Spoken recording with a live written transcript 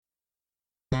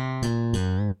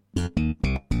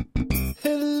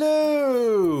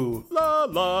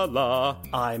la la.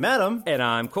 I'm Adam. And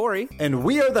I'm Corey. And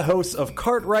we are the hosts of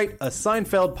Cartwright, a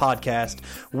Seinfeld podcast.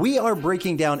 We are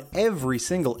breaking down every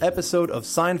single episode of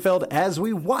Seinfeld as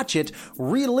we watch it,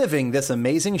 reliving this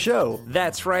amazing show.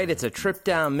 That's right, it's a trip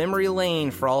down memory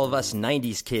lane for all of us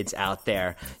 90s kids out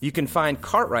there. You can find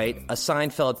Cartwright, a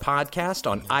Seinfeld podcast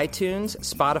on iTunes,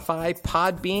 Spotify,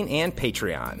 Podbean, and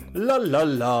Patreon. La la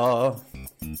la.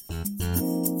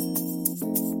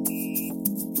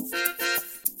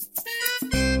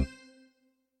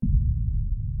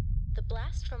 The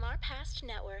Blast from Our Past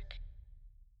Network.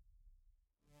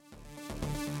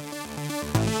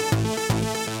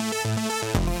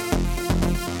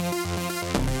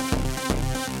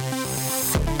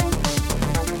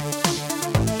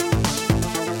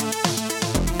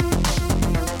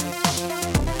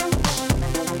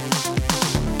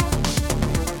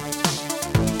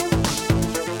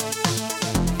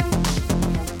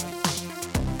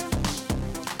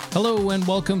 Hello and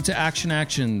welcome to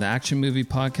Action, the action movie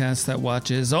podcast that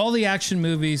watches all the action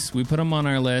movies. We put them on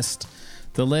our list.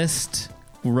 The list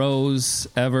grows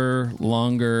ever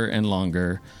longer and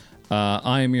longer.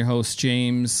 I am your host,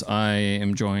 James. I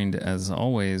am joined, as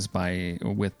always,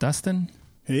 with Dustin.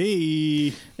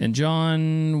 Hey. And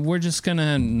John. We're just going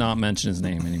to not mention his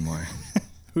name anymore.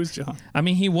 Who's John? I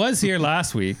mean, he was here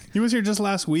last week. He was here just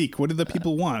last week. What did the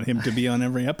people want? Him to be on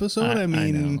every episode? I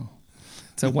know.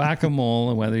 It's a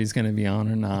whack-a-mole, whether he's going to be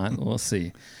on or not. We'll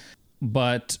see.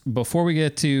 But before we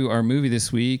get to our movie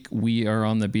this week, we are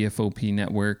on the BFOP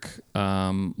network.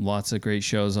 Lots of great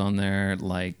shows on there,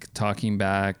 like Talking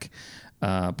Back,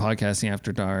 Podcasting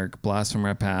After Dark, Blast from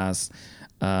Our Past.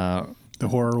 The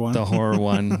horror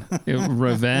one.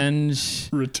 Revenge.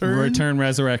 Return,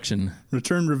 Resurrection.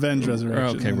 Return, Revenge,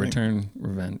 Resurrection. Okay, Return,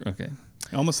 Revenge. Okay.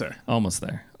 Almost there.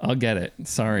 I'll get it.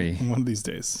 Sorry. One of these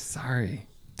days. Sorry.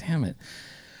 Damn it.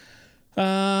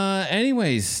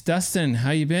 Anyways, Dustin, how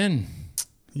you been?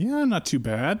 Yeah, not too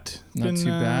bad. Been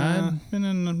Been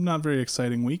in a not very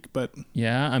exciting week, but...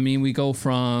 Yeah, I mean, we go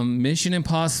from Mission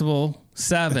Impossible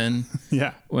 7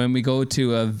 yeah, when we go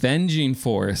to Avenging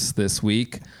Force this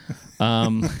week.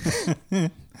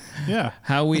 Yeah.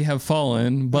 How we have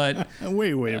fallen, but...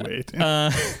 Wait.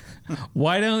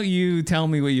 Why don't you tell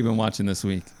me what you've been watching this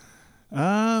week?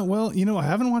 Well, I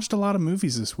haven't watched a lot of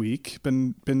movies this week.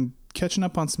 Been catching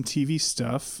up on some TV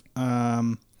stuff.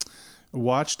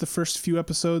 Watched the first few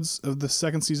episodes of the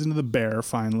second season of The Bear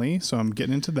finally, so I'm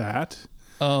getting into that.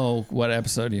 Oh, what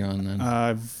episode are you on then?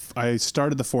 I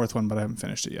started the fourth one, but I haven't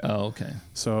finished it yet. Oh, okay.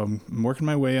 So I'm working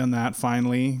my way on that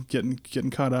finally, getting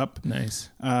caught up. Nice.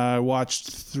 I watched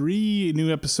 3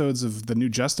 new episodes of the new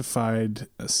Justified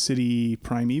City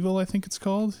Primeval, I think it's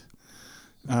called.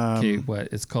 Okay, what?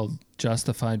 It's called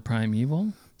Justified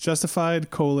Primeval? Justified: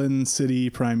 City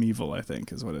Primeval, I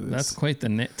think is what it is. That's quite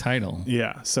the title.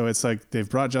 Yeah, so it's like they've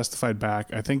brought Justified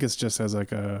back. I think it's just as a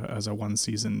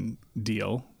 1-season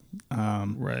deal.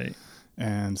 Right.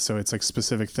 And so it's like a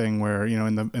specific thing where,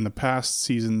 in the past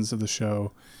seasons of the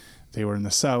show, they were in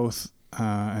the South,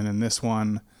 and in this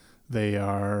one,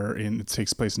 it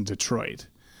takes place in Detroit.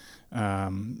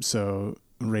 So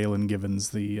Raylan Givens,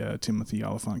 the Timothy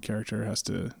Oliphant character, has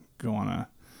to go on a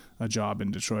job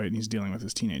in Detroit, and he's dealing with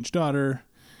his teenage daughter,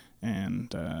 and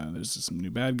there's some new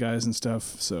bad guys and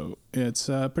stuff. So it's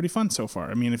pretty fun so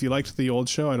far. I mean, if you liked the old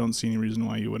show, I don't see any reason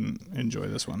why you wouldn't enjoy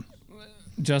this one.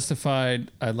 Justified,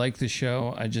 I like the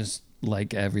show. I just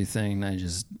like everything. I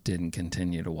just didn't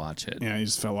continue to watch it. Yeah, you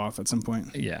just fell off at some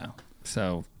point. Yeah.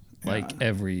 So,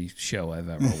 every show I've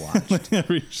ever watched.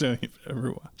 Every show you've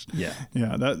ever watched. Yeah.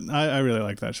 Yeah, I really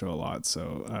like that show a lot.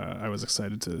 So I was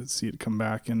excited to see it come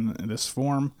back in this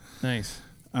form. Nice.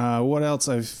 What else?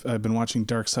 I've been watching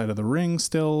Dark Side of the Ring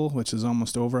still, which is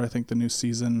almost over, I think, the new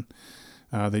season.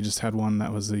 They just had one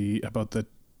that was about the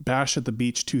Bash at the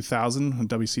Beach 2000, a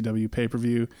WCW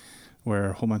pay-per-view, where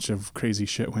a whole bunch of crazy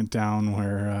shit went down,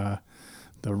 where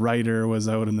the writer was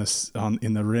out in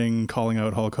the ring calling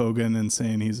out Hulk Hogan and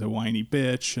saying he's a whiny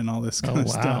bitch and all this kind of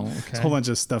stuff. Okay. It's a whole bunch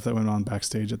of stuff that went on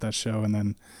backstage at that show, and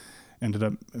then ended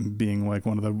up being like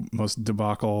one of the most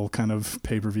debacle kind of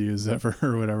pay-per-views ever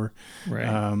or whatever.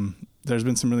 Right. There's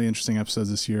been some really interesting episodes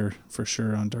this year for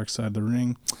sure on Dark Side of the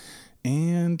Ring.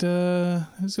 And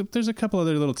there's a couple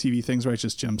other little TV things.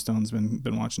 Righteous Gemstones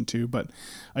been watching too, but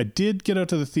I did get out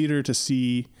to the theater to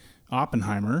see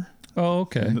Oppenheimer. Oh,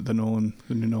 okay. The new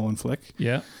Nolan flick.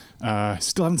 Yeah.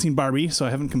 Still haven't seen Barbie, so I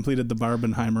haven't completed the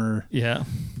Barbenheimer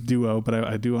duo, but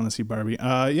I do want to see Barbie.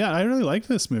 Yeah, I really liked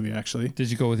this movie actually. Did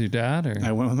you go with your dad or?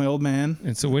 I went with my old man.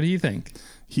 And so, what do you think?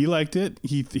 He liked it.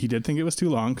 He did think it was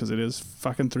too long because it is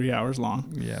fucking 3 hours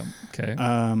long. Yeah. Okay.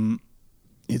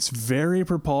 It's very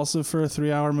propulsive for a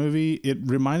 3-hour movie. It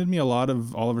reminded me a lot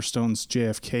of Oliver Stone's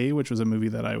JFK, which was a movie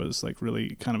that I was like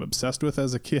really kind of obsessed with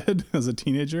as a kid, as a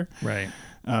teenager. Right.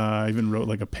 I even wrote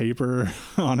like a paper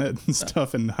on it and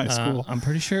stuff in high school. I'm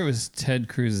pretty sure it was Ted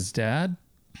Cruz's dad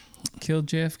killed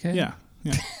JFK. Yeah.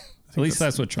 At least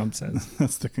that's what Trump says.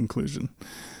 That's the conclusion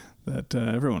that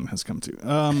everyone has come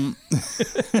to.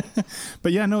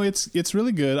 But yeah, no, it's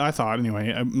really good. I thought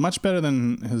anyway, much better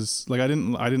than his. Like I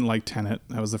didn't like Tenet.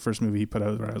 That was the first movie he put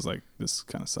out where I was like, this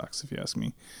kind of sucks if you ask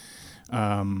me.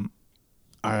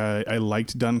 I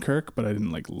liked Dunkirk, but I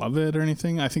didn't like love it or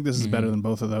anything. I think this is better than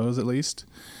both of those at least.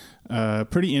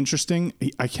 Pretty interesting.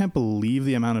 I can't believe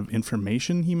the amount of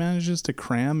information he manages to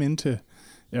cram into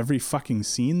every fucking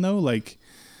scene though. Like.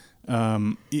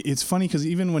 It's funny because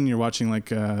even when you're watching like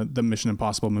the Mission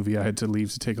Impossible movie, I had to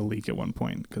leave to take a leak at one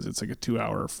point because it's like a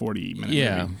 2-hour 40-minute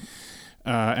movie.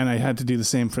 And I had to do the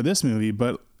same for this movie,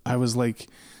 but I was like,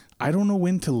 I don't know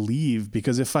when to leave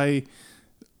because if I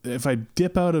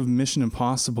dip out of Mission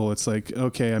Impossible, it's like,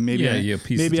 okay,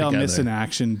 maybe I'll miss an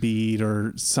action beat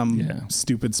or some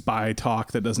stupid spy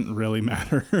talk that doesn't really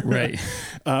matter. Right.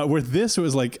 With this, it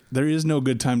was like, there is no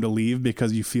good time to leave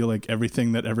because you feel like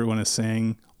everything that everyone is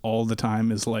saying all the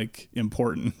time is like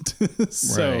important.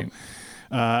 So,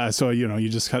 right. So, you know, I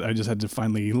just had to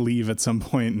finally leave at some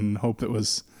point and hope it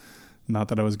was not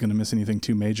that I was going to miss anything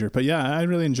too major, but yeah, I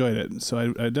really enjoyed it. So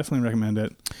I definitely recommend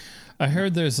it. I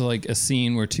heard there's like a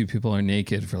scene where two people are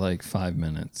naked for like 5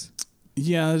 minutes.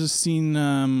 Yeah, there's a scene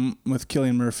with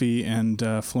Cillian Murphy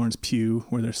and Florence Pugh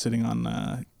where they're sitting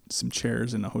on some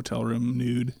chairs in a hotel room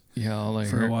nude. Yeah, all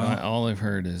I've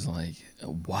heard is like,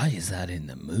 why is that in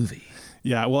the movie?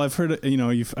 Yeah, well, I've heard, you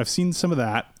know, I've seen some of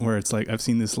that where it's like, I've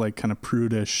seen this like kind of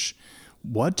prudish,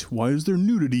 what? Why is there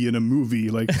nudity in a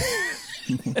movie? Like,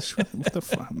 what the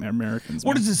fuck, Americans?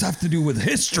 What does this have to do with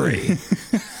history?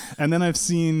 And then I've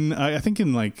seen, I think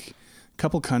in like a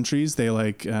couple countries, they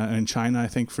like, in China, I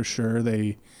think for sure,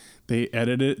 they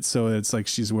edit it so it's like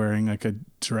she's wearing like a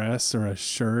dress or a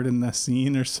shirt in the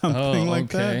scene or something like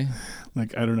that.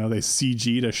 Like, I don't know, they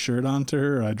CG'd a shirt onto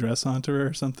her or a dress onto her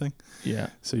or something. Yeah.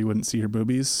 So you wouldn't see her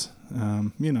boobies,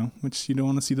 you know, which you don't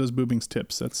want to see those boobings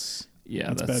tips. That's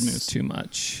bad news. Too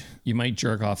much. You might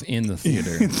jerk off in the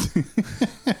theater.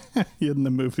 In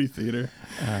the movie theater.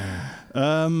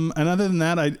 And other than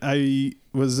that, I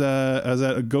was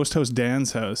at a Ghost Host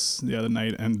Dan's house the other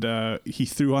night, and he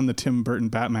threw on the Tim Burton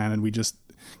Batman, and we just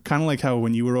kind of like how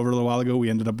when you were over a little while ago, we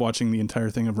ended up watching the entire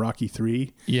thing of Rocky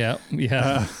 3. Yeah.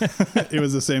 It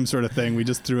was the same sort of thing. We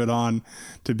just threw it on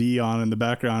to be on in the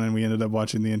background, and we ended up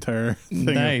watching the entire thing.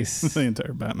 Nice. The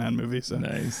entire Batman movie. So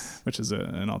nice. Which is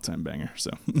an all-time banger.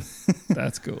 So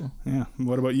that's cool. Yeah.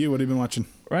 What about you? What have you been watching?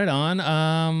 Right on.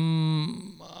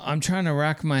 I'm trying to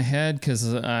rack my head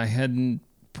because I hadn't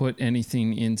put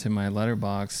anything into my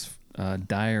Letterboxd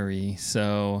diary.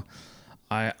 So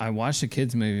I watched a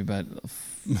kids movie, but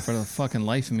for the fucking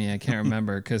life of me, I can't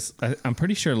remember because I'm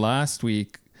pretty sure last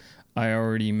week I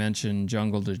already mentioned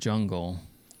Jungle to Jungle,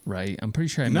 right? I'm pretty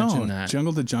sure I mentioned that.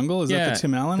 Jungle to Jungle? Is that the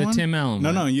Tim Allen one? The Tim Allen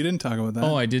one. No, you didn't talk about that.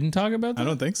 Oh, I didn't talk about that? I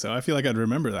don't think so. I feel like I'd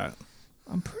remember that.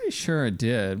 I'm pretty sure I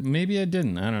did. Maybe I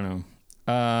didn't. I don't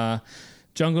know.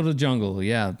 Jungle to Jungle,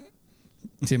 yeah.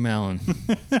 Tim Allen.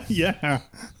 Yeah.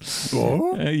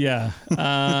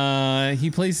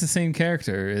 He plays the same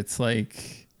character. It's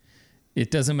like... It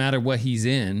doesn't matter what he's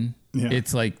in. Yeah.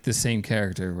 It's like the same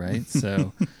character, right?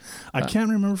 So I can't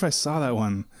remember if I saw that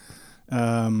one.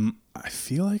 I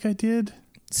feel like I did.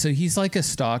 So he's like a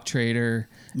stock trader.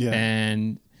 Yeah.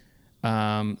 And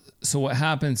so what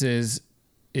happens is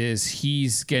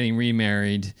he's getting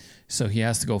remarried. So he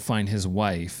has to go find his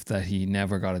wife that he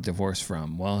never got a divorce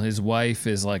from. Well, his wife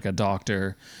is like a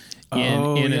doctor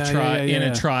in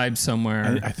a tribe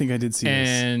somewhere. I think I did see this.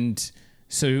 And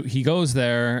so he goes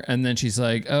there, and then she's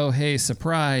like, oh, hey,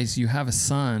 surprise, you have a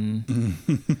son.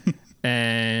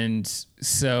 And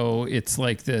so it's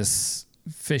like this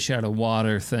fish out of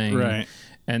water thing. Right.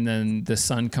 And then the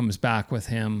son comes back with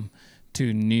him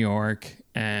to New York,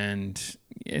 and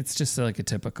it's just like a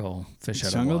typical fish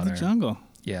out of water. Jungle to Jungle.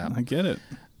 Yeah. I get it.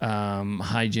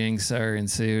 Hijinks are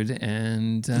ensued,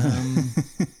 and,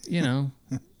 you know,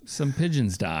 some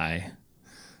pigeons die.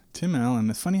 Tim Allen.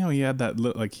 It's funny how he had that,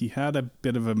 like he had a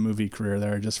bit of a movie career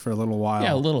there just for a little while.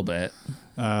 Yeah, a little bit.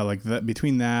 Like that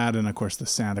between that and of course the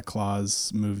Santa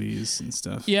Claus movies and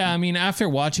stuff. Yeah, I mean, after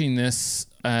watching this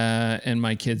and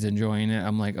my kids enjoying it,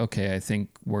 I'm like, okay, I think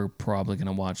we're probably going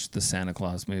to watch the Santa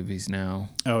Claus movies now.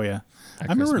 Oh yeah. I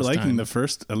remember liking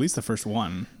at least the first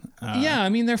one. Yeah, I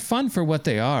mean, they're fun for what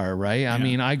they are, right? I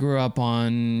mean, I grew up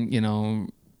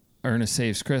on, Ernest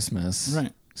Saves Christmas.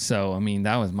 Right. So, I mean,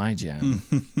 that was my jam,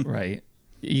 right?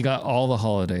 You got all the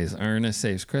holidays. Ernest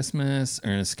Saves Christmas.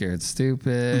 Ernest Scared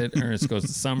Stupid. Ernest Goes to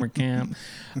Summer Camp.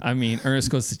 I mean, Ernest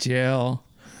Goes to Jail.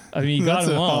 I mean, you got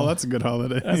them all. That's a good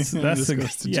holiday. That's Ernest a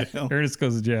Goes to yeah, Jail. Ernest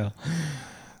Goes to Jail.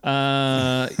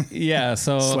 Yeah,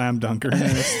 so... Slam dunk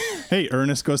Ernest. Hey,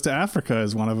 Ernest Goes to Africa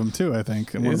is one of them too, I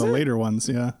think. One of the later ones,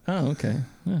 yeah. Oh, okay.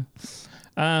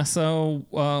 Yeah. So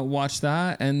watch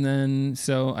that, and then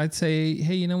so I'd say,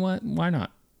 hey, you know what? Why not?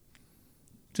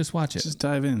 Just watch it. Just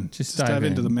dive in. Just dive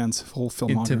into the man's whole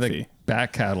filmography. Into the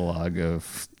back catalog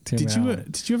of Tim Allen.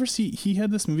 Did you ever see? He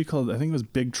had this movie called, I think it was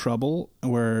Big Trouble,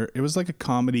 where it was like a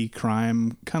comedy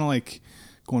crime, kind of like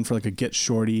going for like a Get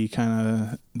Shorty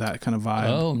kind of that kind of vibe.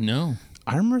 Oh no.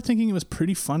 I remember thinking it was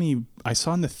pretty funny. I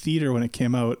saw it in the theater when it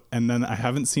came out, and then I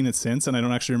haven't seen it since, and I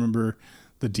don't actually remember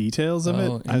the details of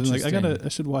it. I was like, I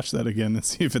should watch that again and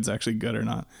see if it's actually good or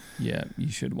not. Yeah, you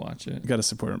should watch it. Got to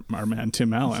support our man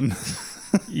Tim Allen.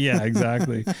 Yeah,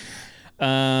 exactly.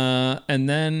 And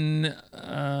then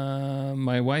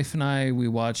my wife and I, we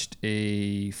watched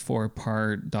a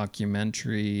 4-part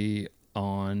documentary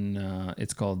on.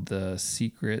 It's called The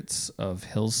Secrets of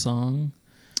Hillsong.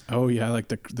 Oh yeah, like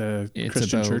the It's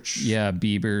Christian about, church. Yeah,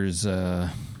 Bieber's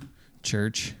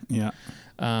church. Yeah.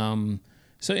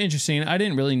 So interesting. I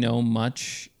didn't really know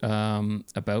much about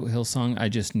Hillsong. I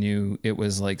just knew it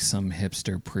was like some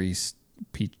hipster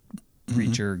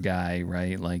preacher guy,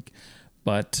 right? Like,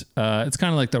 but it's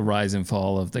kind of like the rise and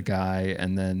fall of the guy,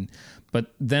 and then,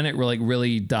 but then it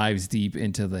really dives deep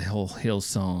into the whole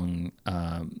Hillsong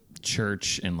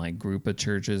church and like group of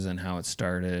churches and how it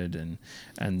started, and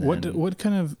then, what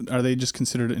kind of, are they just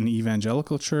considered an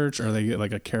evangelical church? Are they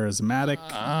like a charismatic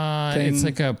thing? It's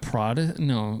like a Protestant.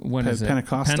 No, what is it?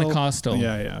 Pentecostal.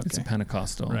 Yeah, okay. It's a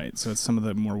Pentecostal, right? So it's some of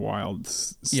the more wild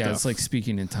stuff. Yeah, it's like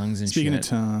speaking in tongues and speaking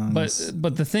shit. in tongues.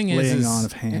 But the thing is, laying on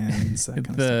of hands. That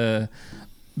kind of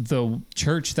the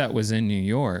church that was in New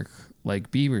York, like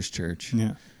Bieber's church.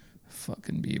 Yeah,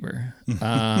 fucking Bieber.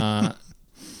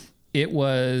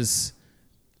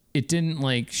 It didn't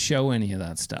like show any of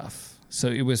that stuff. So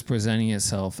it was presenting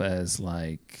itself as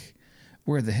like,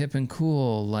 we're the hip and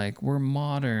cool, like we're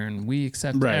modern, we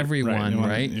accept everyone,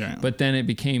 right? Yeah. But then it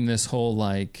became this whole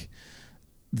like,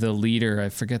 the leader, I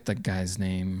forget the guy's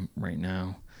name right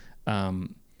now,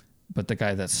 but the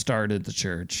guy that started the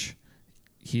church,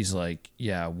 he's like,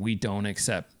 yeah, we don't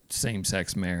accept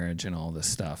same-sex marriage and all this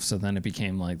stuff. So then it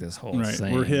became like this whole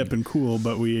thing. We're hip and cool,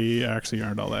 but we actually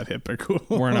aren't all that hip or cool.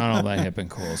 We're not all that hip and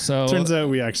cool. So turns out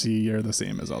we actually are the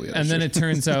same as all the others. And then it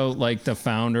turns out like the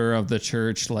founder of the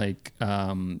church, like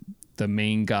the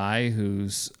main guy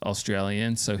who's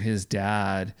Australian, so his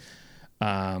dad,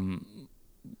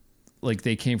 like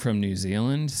they came from New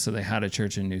Zealand, so they had a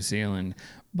church in New Zealand,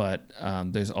 but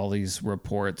there's all these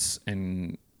reports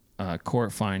and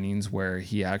court findings where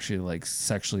he actually like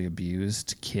sexually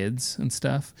abused kids and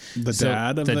stuff. The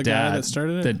dad of the guy that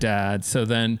started it? The dad. So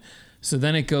then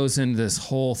it goes into this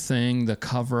whole thing, the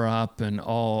cover up and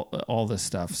all this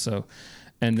stuff. So,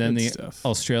 and then the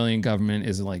Australian government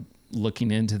is like looking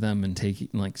into them and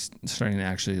starting to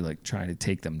actually like try to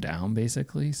take them down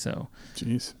basically. So,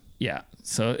 jeez. Yeah.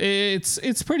 So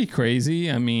it's pretty crazy.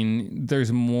 I mean,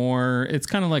 there's more, it's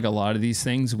kind of like a lot of these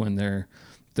things when they're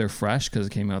fresh because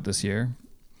it came out this year.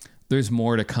 There's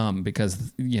more to come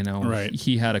because,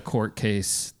 he had a court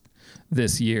case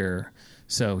this year.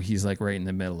 So he's like right in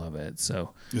the middle of it.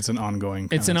 So it's an ongoing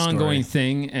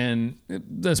thing. And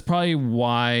that's probably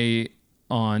why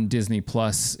on Disney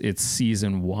Plus, it's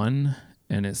season 1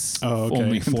 and it's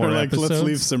only 4 episodes. Let's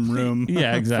leave some room.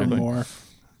 Yeah, exactly. For more.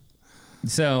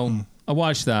 So I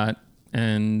watched that.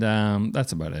 And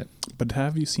that's about it. But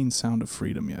have you seen Sound of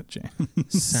Freedom yet,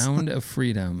 James? Sound of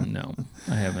Freedom? No,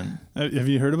 I haven't. Have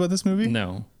you heard about this movie?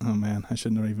 No. Oh, man. I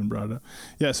shouldn't have even brought it up.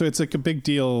 Yeah, so it's like a big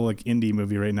deal, like indie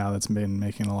movie right now that's been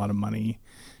making a lot of money.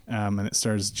 And it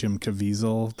stars Jim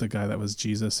Caviezel, the guy that was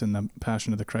Jesus in the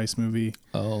Passion of the Christ movie.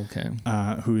 Oh, okay.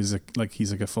 Who is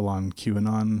he's like a full-on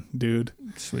QAnon dude.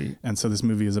 Sweet. And so this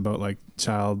movie is about like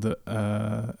child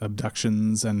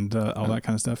abductions and all that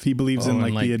kind of stuff. He believes in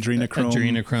like the adrenochrome.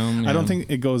 Adrenochrome. I don't think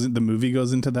the movie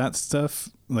goes into that stuff.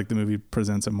 Like the movie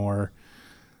presents it more.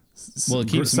 Well, it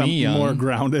keeps me young. More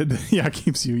grounded. Yeah, it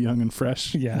keeps you young and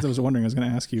fresh. Yeah. I was wondering. I was going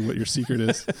to ask you what your secret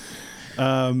is.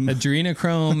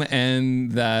 Adrenochrome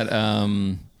and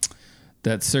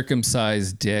that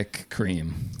circumcised dick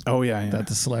cream. Oh yeah. That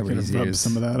the celebrities rub use.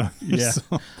 Some of that on yourself.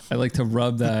 Yeah. I like to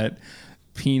rub that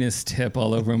penis tip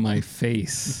all over my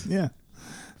face. Yeah.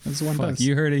 That's one Fuck, does.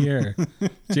 you heard it here.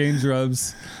 James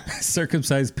Rub's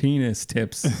circumcised penis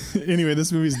tips. Anyway,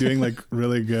 this movie's doing like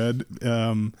really good.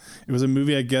 It was a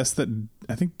movie, I guess, that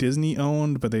I think Disney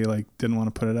owned, but they like didn't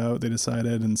want to put it out. They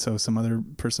decided, and so some other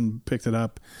person picked it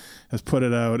up, has put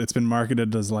it out. It's been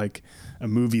marketed as like a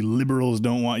movie liberals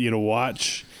don't want you to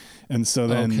watch, and so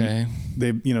then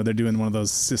they're doing one of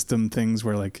those system things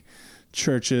where like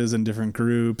churches and different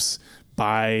groups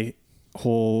buy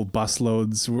whole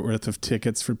busloads worth of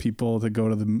tickets for people to go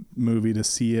to the movie to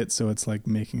see it, so it's like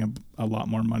making a lot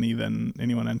more money than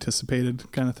anyone anticipated,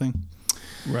 kind of thing.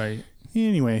 Right.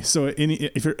 Anyway, so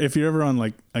if you're ever on,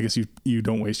 like, I guess you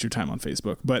don't waste your time on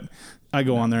Facebook, but I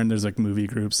go on there and there's like movie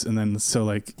groups, and then so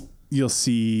like you'll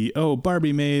see, oh,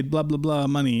 Barbie made blah blah blah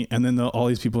money, and then all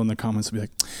these people in the comments will be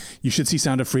like, you should see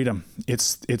Sound of Freedom.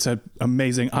 It's an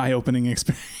amazing, eye-opening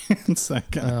experience. That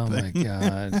kind of thing. My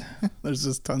God. There's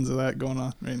just tons of that going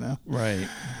on right now. Right.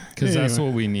 Because that's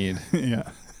what we need. Yeah.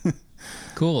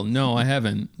 Cool. No, I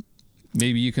haven't.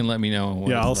 Maybe you can let me know.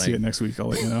 What I'll like. see it next week. I'll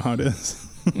let you know how it is.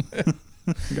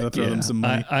 Gotta throw them some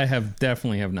money. I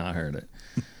definitely have not heard it.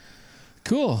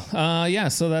 Cool.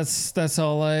 So that's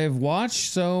all I've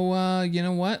watched. So you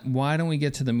know what? Why don't we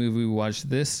get to the movie we watched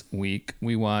this week?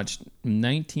 We watched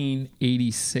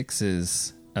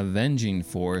 1986's Avenging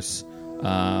Force.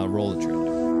 Roll the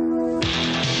trailer.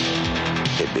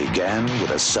 It began with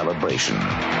a celebration,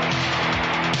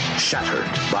 shattered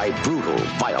by brutal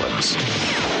violence.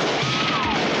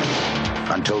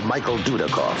 Until Michael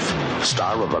Dudikoff,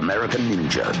 star of American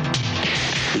Ninja,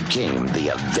 became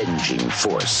the Avenging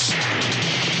Force.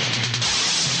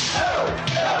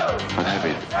 What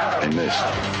happened? I missed.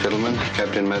 Gentlemen,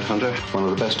 Captain Matt Hunter, one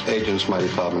of the best agents my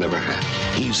department ever had.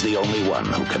 He's the only one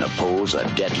who can oppose a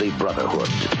deadly brotherhood.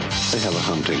 They have a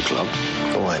hunting club.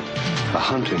 What? A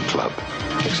hunting club.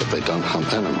 Except they don't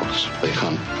hunt animals. They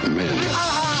hunt men.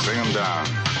 Bring them down.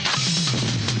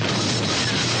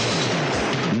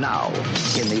 Now,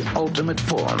 in the ultimate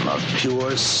form of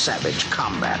pure savage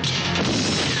combat,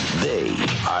 they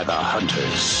are the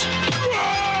hunters.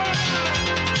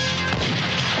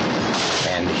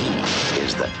 And he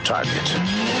is the target.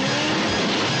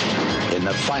 In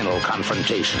the final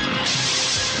confrontation,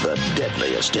 the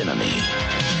deadliest enemy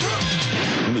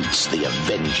meets the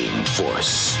Avenging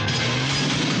Force.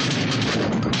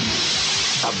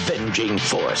 Avenging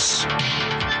Force.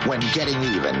 When getting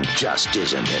even just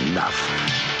isn't enough.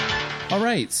 All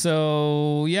right,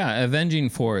 so Avenging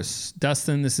Force.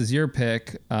 Dustin, this is your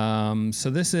pick.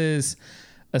 So this is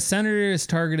a senator is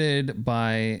targeted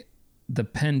by the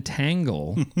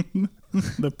Pentangle.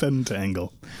 The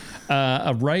Pentangle.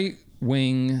 A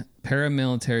right-wing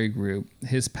paramilitary group.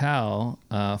 His pal,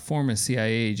 former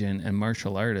CIA agent and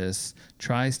martial artist,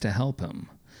 tries to help him.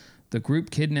 The group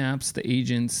kidnaps the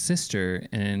agent's sister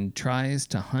and tries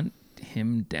to hunt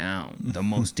him down. The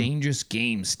most dangerous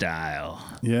game style.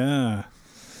 Yeah.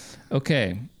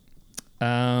 Okay.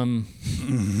 Why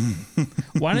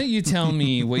don't you tell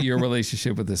me what your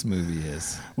relationship with this movie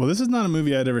is? Well, this is not a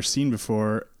movie I'd ever seen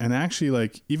before. And actually,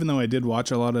 like, even though I did watch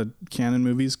a lot of canon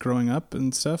movies growing up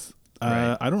and stuff,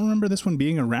 Right. I don't remember this one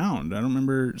being around. I don't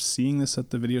remember seeing this at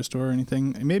the video store or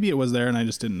anything. Maybe it was there and I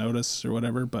just didn't notice or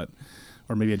whatever,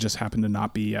 or maybe it just happened to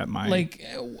not be at my... Like,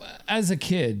 as a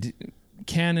kid,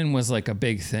 canon was like a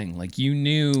big thing. Like, you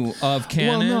knew of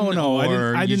canon, no,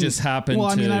 or I you didn't, just happened to...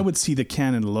 Well, I mean, I would see the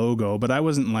canon logo, but I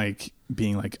wasn't like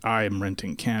being like, I'm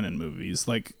renting canon movies.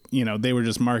 Like, they were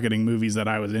just marketing movies that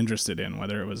I was interested in,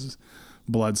 whether it was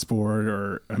Bloodsport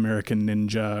or American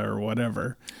Ninja or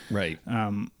whatever. Right.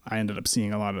 I ended up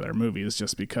seeing a lot of their movies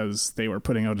just because they were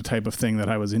putting out a type of thing that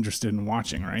I was interested in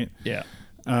watching, right? Yeah.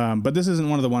 But this isn't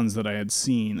one of the ones that I had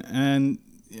seen, and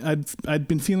I'd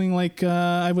been feeling like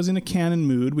I was in a canon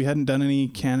mood. We hadn't done any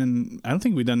canon. I don't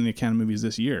think we'd done any canon movies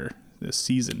this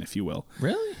season, if you will.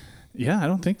 Really? Yeah, I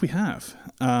don't think we have.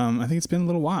 I think it's been a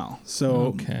little while.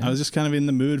 So Okay. I was just kind of in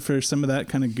the mood for some of that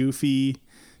kind of goofy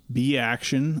B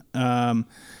action.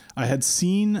 I had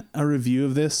seen a review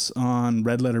of this on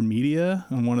Red Letter Media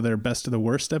on one of their Best of the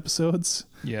Worst episodes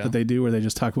that they do, where they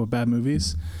just talk about bad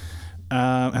movies.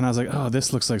 And I was like, oh,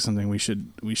 this looks like something we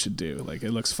should do. Like,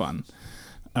 it looks fun.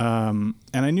 And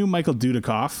I knew Michael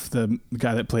Dudikoff, the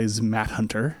guy that plays Matt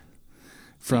Hunter,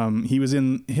 he was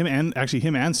in him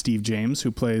and Steve James,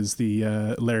 who plays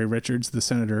the Larry Richards, the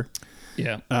senator.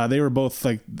 Yeah. They were both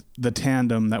like the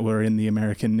tandem that were in the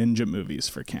American Ninja movies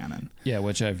for canon. Yeah,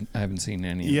 which I haven't seen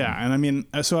any of Yeah, them. and I mean,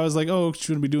 so I was like, oh,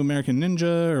 should we do American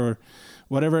Ninja or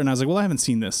whatever? And I was like, well, I haven't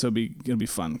seen this, so it'll be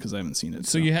fun because I haven't seen it.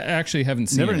 So you actually haven't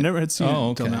seen it? Never had seen it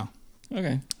until now.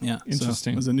 Okay. Yeah,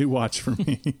 Interesting. So it was a new watch for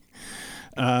me.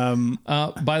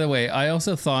 By the way, I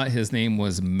also thought his name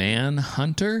was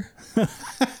Manhunter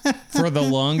for the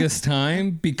longest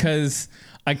time because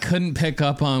I couldn't pick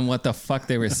up on what the fuck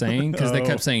they were saying because they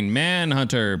kept saying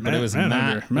Manhunter, but it was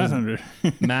Matt Hunter.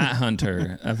 Matt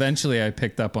Hunter. Eventually, I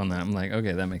picked up on that. I'm like,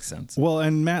 okay, that makes sense. Well,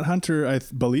 and Matt Hunter, I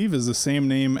believe, is the same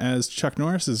name as Chuck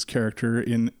Norris's character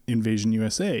in Invasion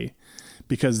USA,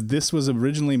 because this was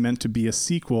originally meant to be a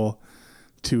sequel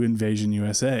to Invasion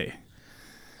USA.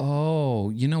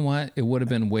 Oh, you know what? It would have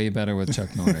been way better with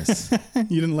Chuck Norris.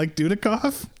 You didn't like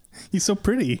Dudikoff? He's so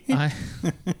pretty.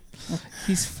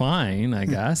 He's fine, I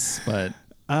guess, but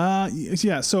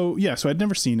so I'd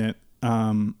never seen it,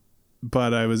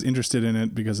 but I was interested in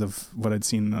it because of what I'd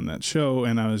seen on that show,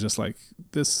 and I was just like,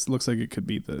 this looks like it could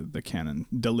be the canon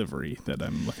delivery that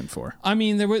I'm looking for. I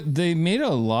mean, they made a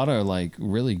lot of like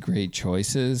really great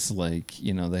choices. Like,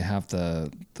 you know, they have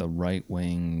the right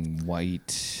wing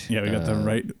white. Yeah, we got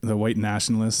the white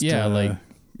nationalist. Yeah, like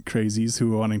crazies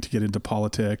who are wanting to get into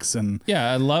politics. And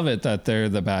yeah, I love it that they're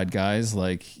the bad guys.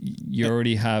 Like, you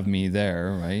already have me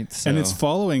there, right? So. And it's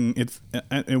following it.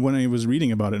 And when I was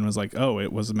reading about it and was like, oh,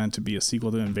 it was meant to be a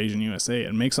sequel to Invasion USA,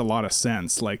 it makes a lot of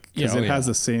sense. Like, because it has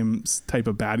the same type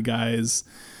of bad guys.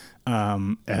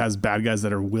 It has bad guys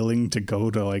that are willing to go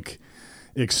to like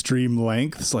extreme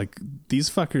lengths. Like,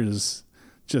 these fuckers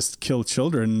just kill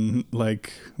children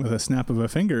like with a snap of a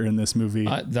finger in this movie.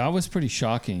 That was pretty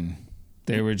shocking.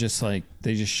 They were just like,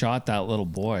 they just shot that little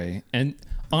boy. And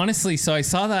honestly, so I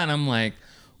saw that and I'm like,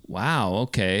 wow,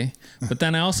 okay. But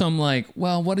then I'm like,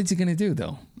 well, what is he going to do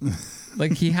though?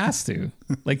 Like, he has to.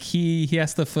 Like, he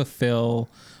has to fulfill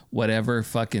whatever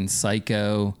fucking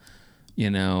psycho, you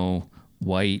know,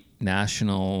 white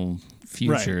national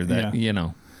future you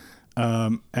know.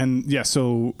 And yeah,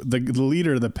 so the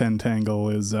leader of the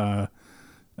Pentangle is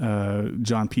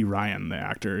John P. Ryan, the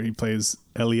actor. He plays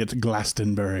Elliot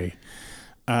Glastonbury.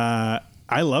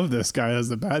 I love this guy as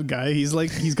the bad guy. He's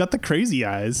got the crazy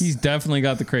eyes. He's definitely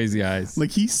got the crazy eyes.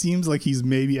 Like, he seems like he's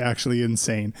maybe actually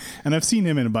insane. And I've seen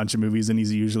him in a bunch of movies, and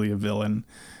he's usually a villain.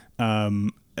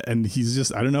 And he's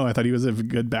just, I don't know. I thought he was a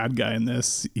good bad guy in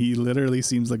this. He literally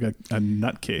seems like a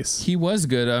nutcase. He was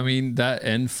good. I mean, that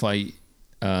end fight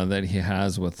that he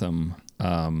has with them,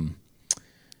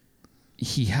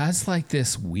 he has like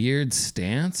this weird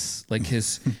stance. Like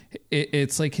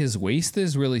it's like his waist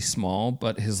is really small,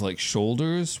 but his like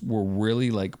shoulders were really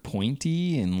like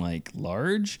pointy and like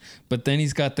large. But then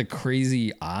he's got the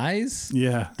crazy eyes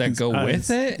that go with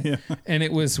it. Yeah. And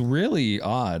it was really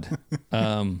odd.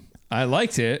 I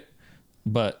liked it,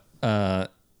 but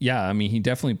yeah, I mean, he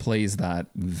definitely plays that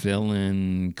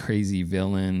villain, crazy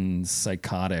villain,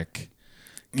 psychotic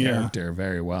character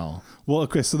very well. Well,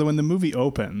 okay, so when the movie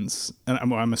opens, and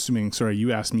I'm assuming, sorry,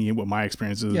 you asked me what my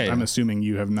experience is. I'm assuming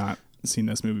you have not seen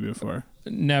this movie before.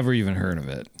 Never even heard of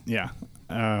it. Yeah.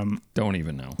 Don't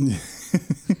even know.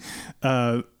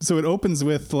 So it opens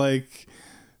with like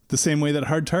the same way that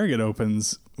Hard Target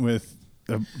opens, with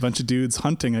a bunch of dudes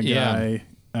hunting a guy.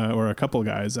 Or a couple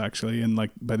guys actually,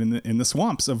 but in the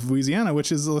swamps of Louisiana,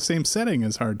 which is the same setting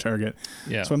as Hard Target.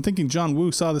 Yeah. So I'm thinking John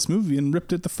Woo saw this movie and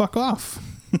ripped it the fuck off.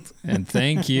 And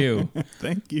thank you,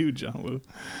 thank you, John Woo.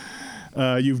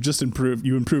 You've just improved.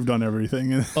 You improved on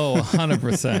everything. Oh,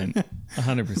 100%,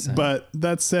 100%. But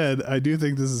that said, I do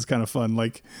think this is kind of fun.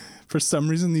 Like, for some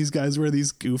reason, these guys wear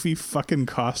these goofy fucking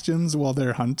costumes while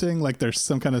they're hunting, like they're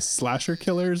some kind of slasher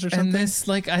killers or something. And this,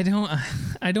 like, I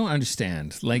don't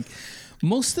understand. Like,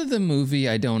 most of the movie,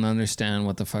 I don't understand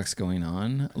what the fuck's going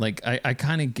on. Like, I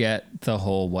kind of get the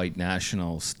whole white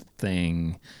nationals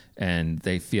thing, and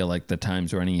they feel like the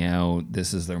time's running out.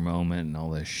 This is their moment and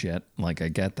all this shit. Like, I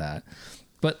get that.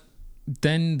 But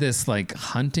then this, like,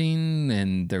 hunting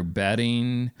and they're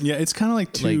betting. Yeah, it's kind of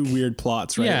like two weird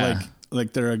plots, right? Yeah.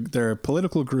 Like they're a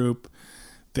political group.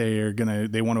 They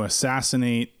want to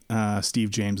assassinate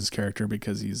Steve James's character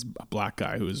because he's a black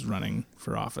guy who is running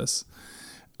for office.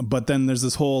 But then there's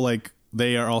this whole, like,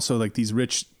 they are also like these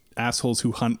rich assholes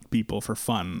who hunt people for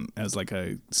fun as like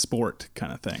a sport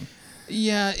kind of thing.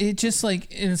 Yeah, it just like,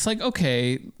 and it's like,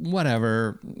 okay,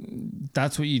 whatever.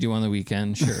 That's what you do on the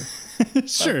weekend. Sure.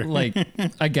 Sure. Like,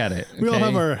 I get it. Okay? We all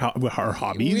have our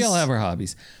hobbies. We all have our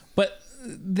hobbies. But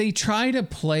they try to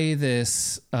play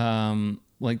this,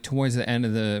 like towards the end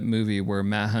of the movie where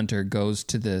Matt Hunter goes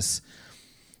to this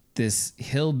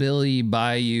hillbilly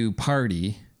bayou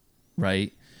party,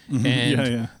 right?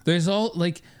 And there's all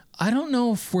like, I don't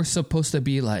know if we're supposed to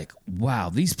be like, wow,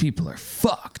 these people are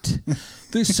fucked.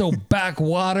 They're so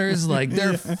backwaters, like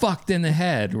they're fucked in the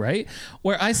head, right?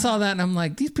 Where I saw that and I'm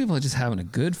like, these people are just having a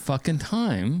good fucking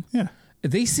time. Yeah.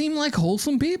 They seem like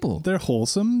wholesome people. They're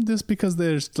wholesome just because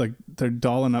they're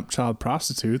dolling up child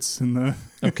prostitutes in the.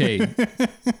 Okay,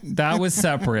 that was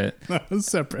separate. That was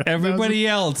separate. Everybody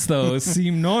else though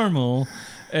seemed normal,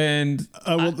 and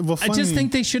I just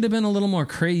think they should have been a little more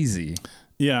crazy.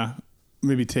 Yeah,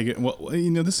 maybe take it. Well,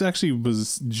 this actually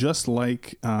was just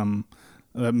like that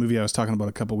movie I was talking about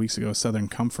a couple weeks ago, Southern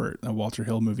Comfort, a Walter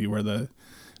Hill movie where the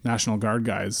National Guard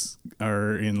guys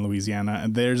are in Louisiana,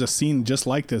 and there's a scene just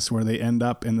like this where they end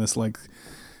up in this like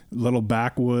little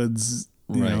backwoods,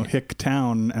 hick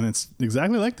town, and it's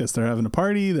exactly like this. They're having a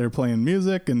party, they're playing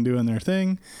music and doing their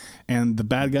thing, and the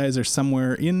bad guys are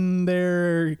somewhere in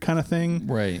there, kind of thing.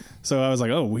 Right. So I was like,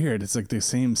 oh, weird. It's like the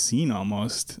same scene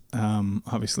almost.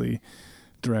 Obviously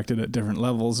directed at different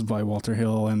levels by Walter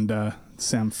Hill and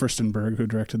Sam Furstenberg, who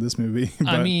directed this movie. But,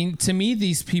 I mean, to me,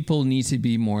 these people need to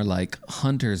be more like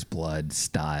Hunter's Blood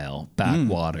style,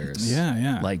 backwaters.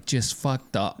 Yeah. Like just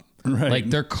fucked up. Right. Like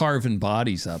they're carving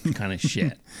bodies up kind of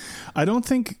shit. I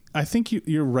think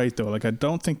you're right, though. Like, I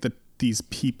don't think that these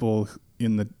people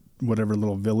in the whatever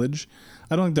little village,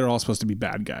 I don't think they're all supposed to be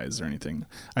bad guys or anything.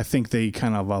 I think they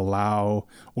kind of allow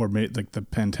or make like the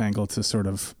Pentangle to sort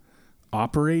of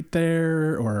operate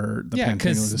there, or the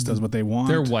Pentangle just does what they want.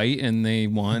 They're white and they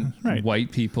want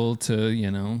white people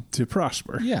to, to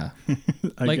prosper. Yeah.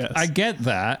 I guess. I get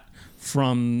that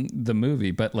from the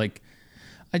movie, but like,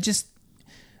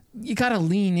 you got to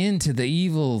lean into the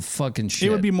evil fucking shit.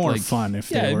 It would be more fun if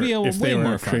they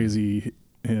were crazy,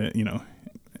 redneck.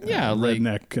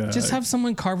 Just have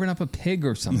someone carving up a pig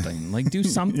or something. Like, do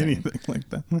something. Anything like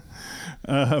that.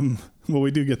 Well,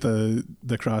 we do get the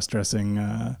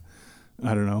cross-dressing.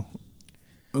 I don't know,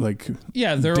 like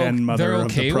they're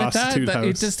okay with that. But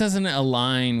it just doesn't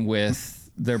align with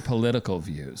their political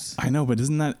views. I know, but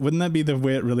wouldn't that be the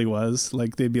way it really was?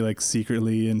 Like they'd be like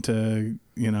secretly into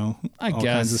all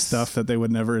kinds of stuff that they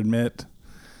would never admit.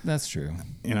 That's true.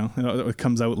 It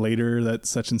comes out later that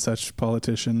such and such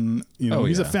politician,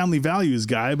 he's a family values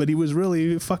guy, but he was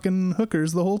really fucking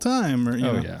hookers the whole time, or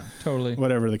totally,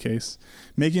 whatever the case,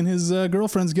 making his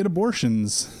girlfriends get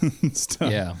abortions and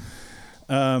stuff. Yeah.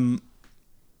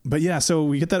 But yeah, so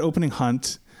we get that opening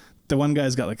hunt. The one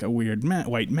guy's got like a weird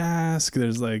white mask.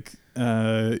 There's like,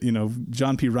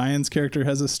 John P. Ryan's character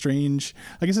has a strange,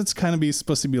 I guess it's kind of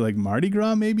supposed to be like Mardi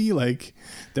Gras, maybe like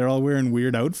they're all wearing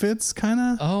weird outfits kind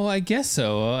of. Oh, I guess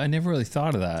so. I never really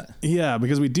thought of that. Yeah,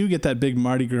 because we do get that big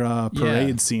Mardi Gras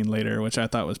parade scene later, which I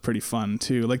thought was pretty fun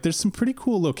too. Like there's some pretty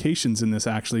cool locations in this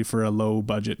actually for a low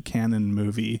budget canon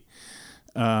movie.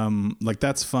 Like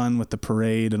that's fun with the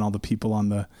parade and all the people on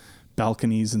the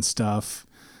balconies and stuff.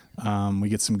 We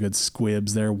get some good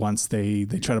squibs there once they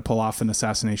try to pull off an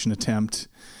assassination attempt.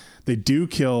 They do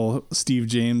kill Steve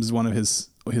James, one of his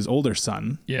older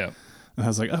son. Yeah. And I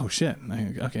was like, oh shit.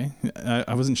 Okay.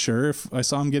 I wasn't sure if I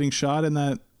saw him getting shot in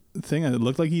that thing. It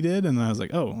looked like he did. And I was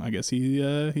like, oh, I guess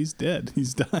he's dead.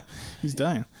 He's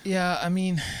dying. Yeah. I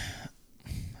mean,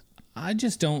 I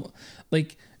just don't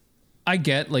like, I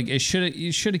get like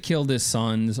you should have killed his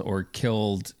sons or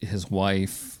killed his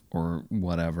wife or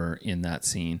whatever in that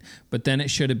scene. But then it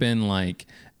should have been like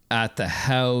at the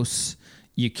house,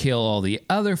 you kill all the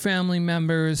other family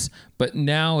members, but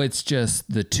now it's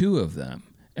just the two of them.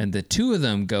 And the two of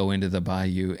them go into the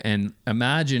bayou. And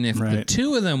imagine if the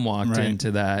two of them walked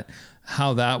into that,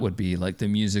 how that would be. Like the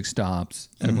music stops,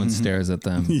 everyone stares at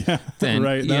them. Yeah, then,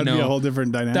 right. That would be a whole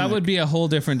different dynamic. That would be a whole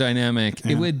different dynamic.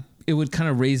 Yeah. It would kind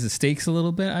of raise the stakes a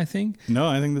little bit, I think. No,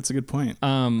 I think that's a good point.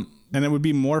 And it would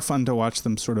be more fun to watch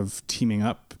them sort of teaming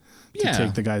up to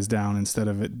take the guys down instead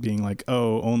of it being like,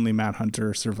 oh, only Matt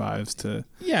Hunter survives to.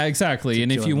 Yeah, exactly.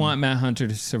 And if you him. want Matt Hunter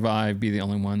to survive, be the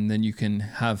only one, then you can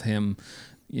have him,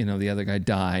 the other guy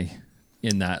die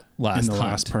in that last hunt.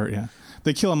 Last part, yeah.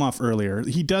 They kill him off earlier.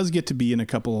 He does get to be in a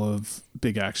couple of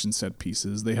big action set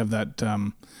pieces. They have that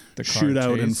the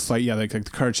shootout and fight. Yeah, like the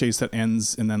car chase that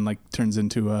ends and then like turns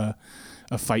into a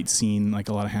fight scene, like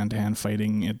a lot of hand-to-hand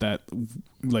fighting at that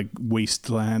like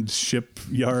wasteland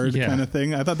shipyard kind of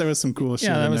thing. I thought there was some cool shit.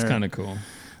 Yeah, that in was there. kind of cool.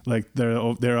 Like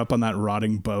they're up on that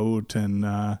rotting boat and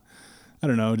I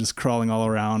don't know, just crawling all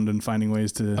around and finding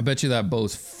ways to. I bet you that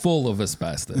boat's full of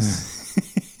asbestos.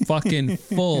 Fucking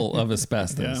full of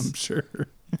asbestos. Yeah, I'm sure.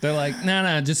 They're like,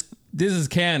 nah, just this is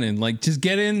canon. Like, just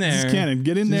get in there. This is canon.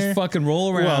 Get in there. Just fucking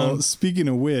roll around. Well, speaking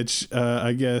of which,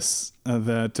 I guess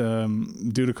that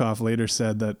Dudikoff later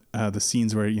said that the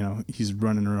scenes where he's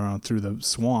running around through the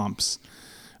swamps,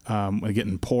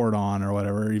 getting poured on or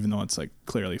whatever, even though it's like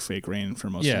clearly fake rain for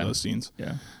most of those scenes.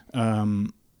 Yeah.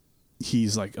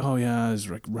 He's like, oh yeah, he's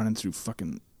like running through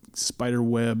fucking spider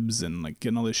webs and like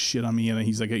getting all this shit on me. And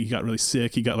he's like, he got really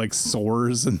sick. He got like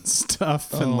sores and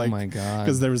stuff. And like, my God.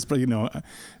 Because there was,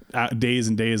 days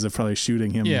and days of probably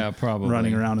shooting him. Yeah, probably.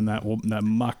 Running around in that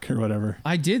muck or whatever.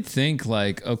 I did think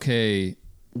like, okay,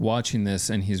 watching this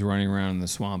and he's running around in the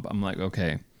swamp. I'm like,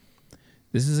 okay,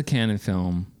 this is a Canon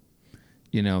film.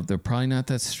 They're probably not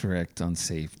that strict on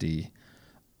safety.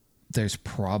 There's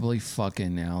probably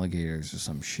fucking alligators or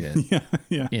some shit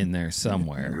in there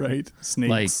somewhere. Right. Snakes.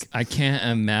 Like, I can't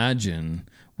imagine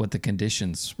what the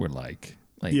conditions were like.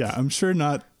 Yeah, I'm sure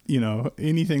not,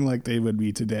 anything like they would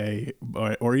be today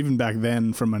or even back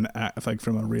then from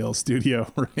from a real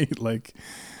studio, right? Like,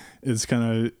 it's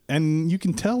kind of, and you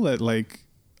can tell that like,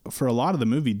 for a lot of the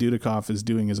movie, Dudikoff is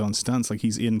doing his own stunts. Like,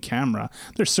 he's in camera.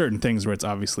 There's certain things where it's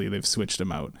obviously they've switched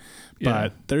him out,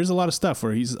 but there's a lot of stuff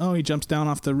where he jumps down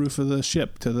off the roof of the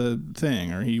ship to the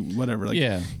thing, or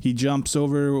he jumps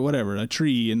over whatever, a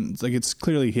tree, and it's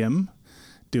clearly him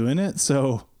doing it.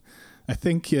 So I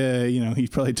think, he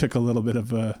probably took a little bit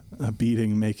of a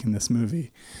beating making this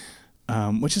movie,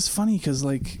 which is funny because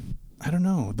I don't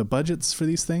know, the budgets for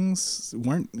these things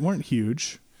weren't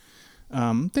huge.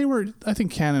 They were, I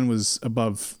think Canon was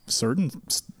above certain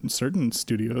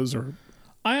studios. Or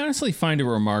I honestly find it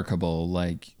remarkable.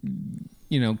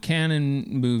 Canon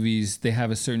movies, they have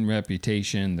a certain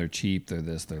reputation. They're cheap. They're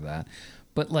this, they're that.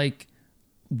 But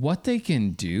what they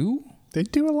can do, they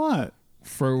do a lot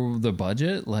for the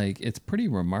budget. It's pretty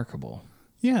remarkable.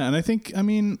 Yeah. And I think,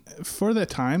 for the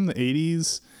time, the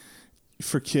 80s,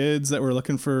 for kids that were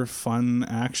looking for fun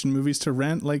action movies to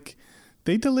rent,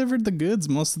 they delivered the goods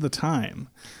most of the time.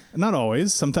 Not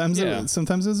always. Sometimes it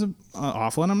was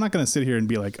awful. And I'm not going to sit here and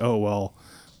be like, oh, well,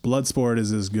 Bloodsport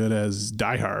is as good as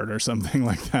Die Hard or something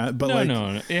like that. But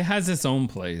no. It has its own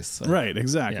place. So. Right,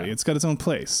 exactly. Yeah. It's got its own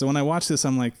place. So when I watch this,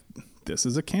 I'm like, this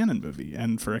is a Canon movie.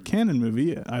 And for a Canon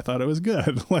movie, I thought it was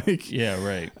good. Yeah,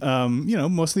 right.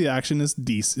 Most of the action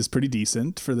is pretty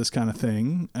decent for this kind of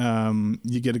thing.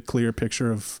 You get a clear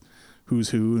picture of who's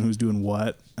who and who's doing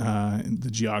what, the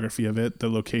geography of it. The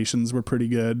locations were pretty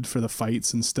good for the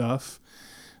fights and stuff.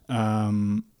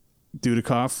 Dudikoff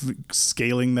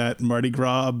scaling that Mardi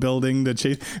Gras building to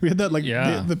chase. We had that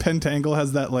the Pentangle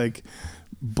has that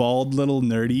bald little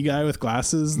nerdy guy with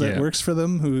glasses that works for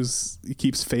them he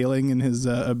keeps failing in his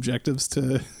objectives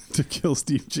to kill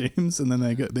Steve James, and then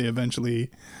they eventually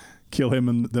kill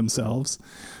him themselves.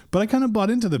 But I kind of bought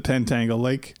into the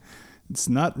Pentangle. It's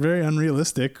not very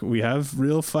unrealistic. We have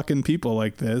real fucking people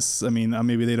like this.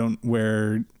 Maybe they don't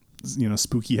wear,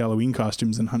 spooky Halloween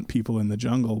costumes and hunt people in the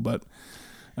jungle, but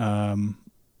I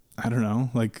don't know.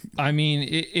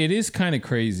 It is kind of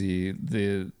crazy.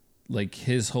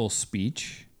 His whole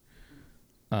speech.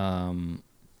 I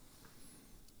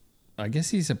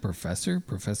guess he's a professor,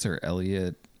 Professor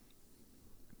Elliot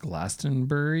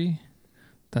Glastonbury.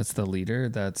 That's the leader.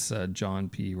 That's John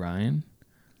P. Ryan.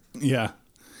 Yeah.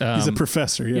 He's a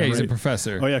professor. Yeah, he's a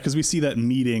professor. Oh, yeah, because we see that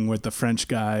meeting with the French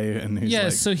guy. And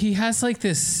he's so he has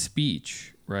this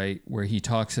speech, right, where he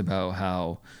talks about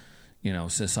how,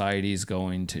 society's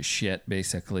going to shit,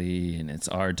 basically, and it's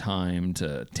our time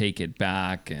to take it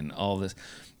back and all this.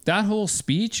 That whole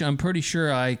speech, I'm pretty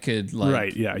sure I could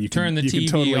right, yeah, you turn the TV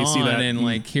totally on see that.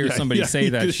 And hear somebody say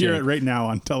that shit. Hear it right now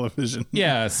on television.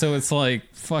 Yeah, so it's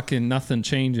fucking nothing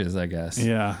changes, I guess.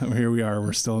 Yeah, here we are.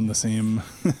 We're still in the same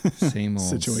old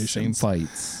situation, same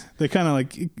fights. They kind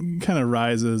of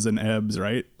rises and ebbs,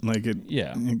 right?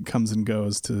 It comes and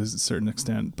goes to a certain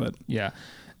extent, but yeah.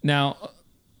 Now,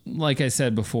 like I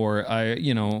said before, I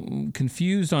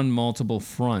confused on multiple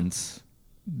fronts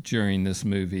during this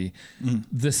movie.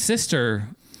 The sister,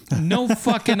 no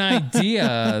fucking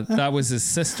idea that was his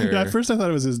sister. Yeah, at first I thought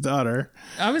it was his daughter.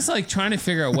 I was trying to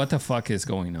figure out what the fuck is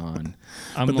going on.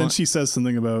 But then she says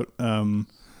something about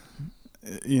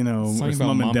if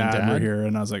mom and dad were here,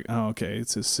 and I was like, oh, okay,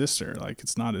 it's his sister.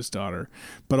 It's not his daughter.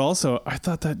 But also, I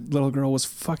thought that little girl was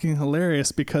fucking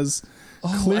hilarious because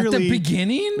clearly at the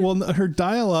beginning, her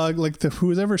dialogue,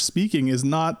 who's ever speaking, is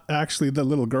not actually the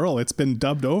little girl. It's been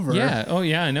dubbed over. Yeah. Oh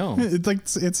yeah, I know.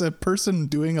 It's a person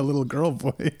doing a little girl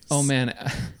voice. Oh man,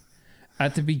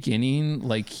 at the beginning,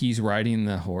 he's riding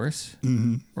the horse,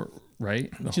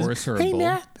 right? The horse or a bull.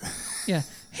 Matt. Yeah.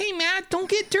 Hey Matt, don't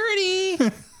get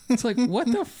dirty. It's what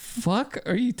the fuck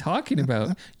are you talking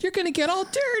about? You're going to get all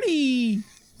dirty.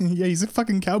 Yeah, he's a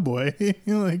fucking cowboy.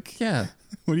 Yeah.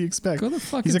 What do you expect? Go the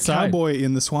fuck He's inside. a cowboy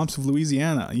in the swamps of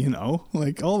Louisiana,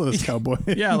 all those cowboys.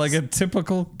 Yeah, like a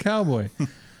typical cowboy.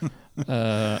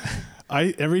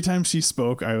 Every time she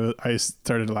spoke, I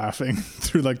started laughing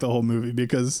through like the whole movie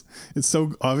because it's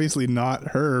so obviously not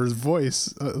her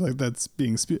voice like that's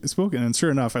being spoken. And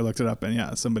sure enough, I looked it up, and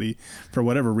yeah, somebody for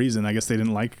whatever reason, I guess they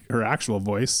didn't like her actual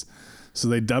voice, so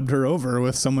they dubbed her over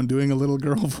with someone doing a little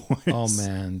girl voice. Oh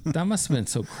man, that must have been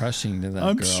so crushing to that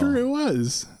I'm girl. sure it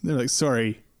was. They're like,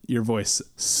 sorry, your voice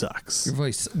sucks. Your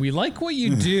voice. We like what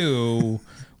you do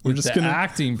with the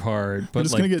acting part, but we're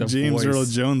just like gonna get James voice. Earl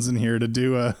Jones in here to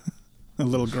do a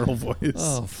little girl voice.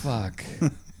 Oh fuck.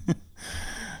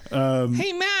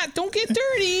 Hey Matt, don't get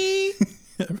dirty.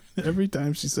 Every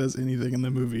time she says anything in the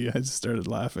movie, I just started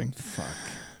laughing. Fuck.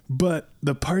 But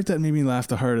the part that made me laugh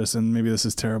the hardest, and maybe this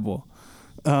is terrible,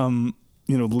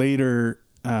 later,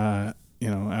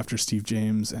 after Steve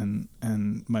James and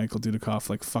Michael Dudikoff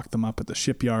like fucked them up at the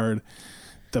shipyard,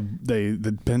 the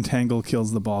Pentangle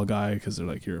kills the ball guy because they're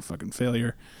like, you're a fucking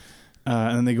failure.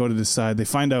 And then they go to decide. They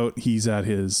find out he's at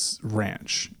his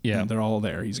ranch. Yeah, and they're all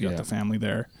there. He's got the family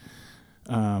there.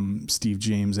 Steve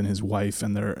James and his wife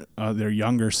and their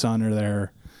younger son are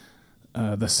there.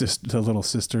 The little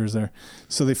sister's there.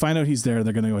 So they find out he's there.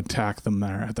 They're going to go attack them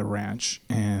there at the ranch,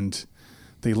 and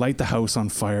they light the house on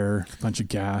fire. A bunch of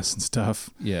gas and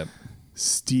stuff. Yeah.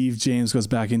 Steve James goes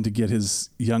back in to get his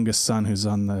youngest son, who's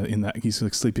he's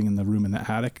like sleeping in the room in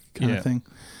the attic kind of thing.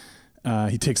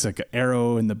 He takes like an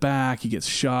arrow in the back. He gets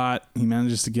shot. He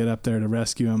manages to get up there to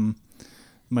rescue him.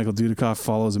 Michael Dudikoff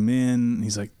follows him in.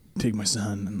 He's like, take my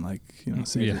son and like,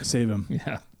 save him.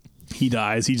 Yeah. He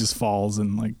dies. He just falls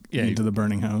and into the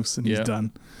burning house, and he's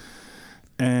done.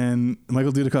 And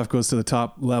Michael Dudikoff goes to the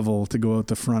top level to go out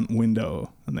the front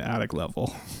window on the attic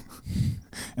level.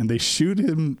 And they shoot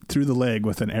him through the leg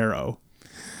with an arrow.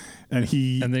 And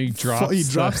then he drops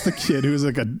the kid who's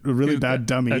like a really bad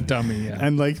dummy. A dummy, yeah.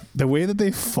 And like the way that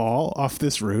they fall off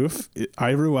this roof,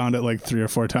 I rewound it like 3 or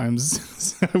 4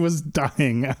 times. I was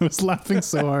dying. I was laughing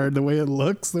so hard. The way it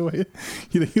looks, the way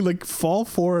he like fall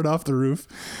forward off the roof.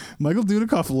 Michael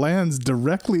Dudikoff lands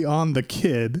directly on the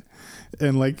kid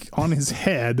and like on his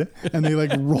head, and they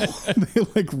like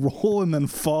roll and then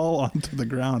fall onto the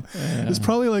ground. It's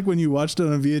probably like when you watched it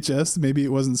on VHS, maybe it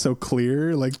wasn't so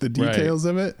clear, like the details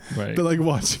of it, but like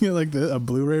watching it like a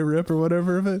Blu-ray rip or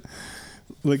whatever of it,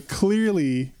 like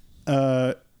clearly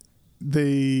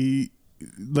they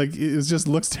like it just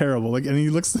looks terrible. Like, and he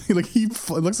looks like it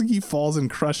looks like he falls and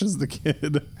crushes the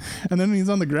kid, and then when he's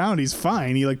on the ground, he's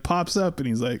fine. He like pops up and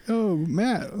he's like, "Oh,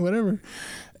 Matt, whatever."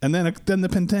 And then the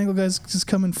Pentangle guys just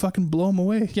come and fucking blow him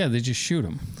away. Yeah, they just shoot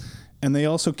him. And they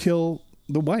also kill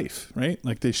the wife, right?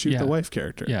 Like they shoot the wife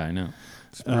character. Yeah, I know.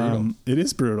 It's brutal. It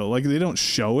is brutal. Like they don't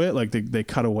show it, like they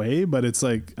cut away, but it's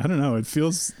like, I don't know, it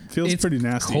feels pretty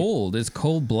nasty. Cold. It's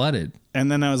cold-blooded.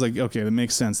 And then I was like, okay, it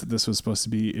makes sense that this was supposed to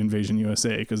be Invasion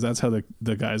USA, because that's how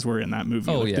the guys were in that movie.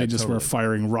 Oh, like, yeah, they just totally. were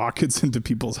firing rockets into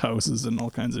people's houses and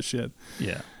all kinds of shit.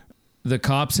 Yeah. The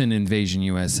cops in Invasion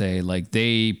USA, like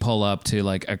they pull up to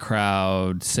like a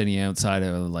crowd sitting outside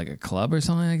of like a club or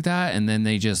something like that, and then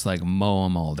they just like mow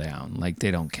them all down. Like they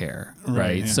don't care,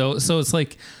 right? Yeah. So it's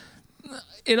like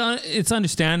it's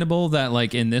understandable that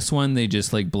like in this one they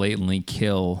just like blatantly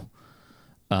kill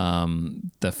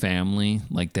the family.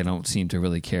 Like they don't seem to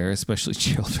really care, especially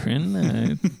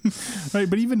children. Right,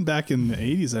 but even back in the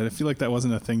 80s, I feel like that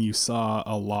wasn't a thing you saw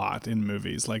a lot in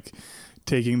movies, like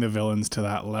taking the villains to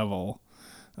that level.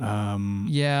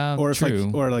 Yeah, or if true.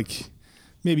 like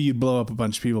maybe you'd blow up a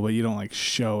bunch of people, but you don't like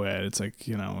show it. It's like,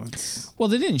 it's... Well,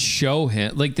 they didn't show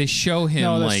him. Like they show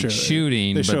him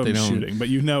shooting, they show but him they don't shooting, but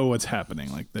you know what's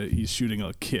happening. Like he's shooting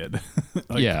a kid,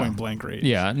 like point blank range.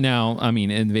 Yeah. Now, I mean,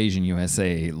 Invasion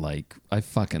USA, like I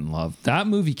fucking love that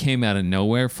movie. Came out of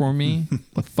nowhere for me.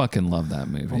 I fucking love that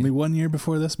movie. Only 1 year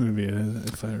before this movie,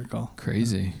 if I recall.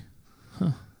 Crazy.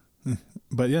 Huh.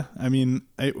 But yeah, I mean,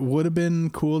 it would have been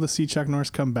cool to see Chuck Norris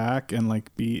come back and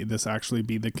like be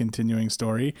the continuing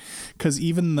story, because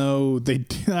even though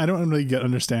I don't really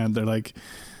understand, they're like,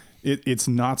 it's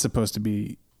not supposed to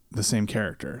be the same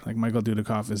character. Like Michael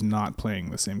Dudikoff is not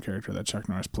playing the same character that Chuck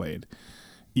Norris played,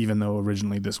 even though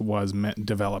originally this was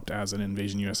developed as an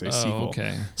Invasion USA sequel.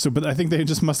 Okay. So, but I think they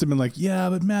just must have been like, yeah,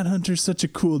 but Matt Hunter's such a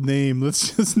cool name.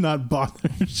 Let's just not bother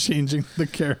changing the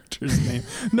character's name.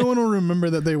 No one will remember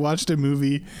that they watched a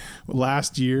movie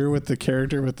last year with the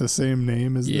character with the same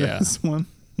name as this one.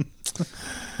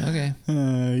 Okay.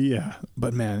 Yeah.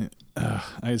 But man, I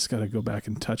just got to go back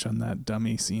and touch on that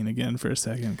dummy scene again for a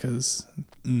second, because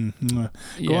go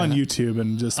on YouTube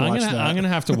and just watch that. I'm going to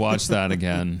have to watch that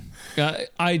again.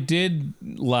 I did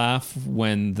laugh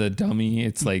when the dummy,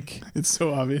 it's like... It's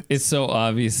so obvious. It's so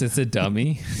obvious it's a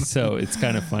dummy, so it's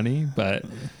kind of funny, but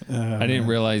I didn't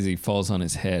realize he falls on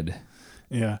his head.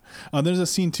 Yeah. There's a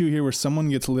scene too here where someone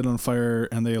gets lit on fire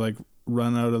and they like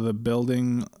run out of the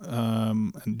building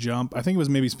and jump. I think it was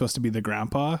maybe supposed to be the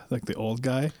grandpa, like the old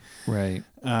guy. Right.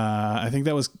 I think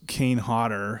that was Kane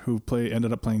Hodder, who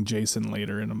ended up playing Jason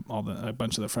later in a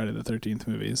bunch of the Friday the 13th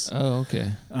movies. Oh,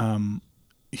 okay.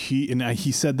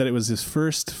 He said that it was his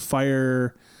first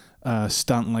fire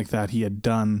stunt like that he had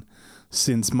done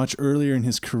since much earlier in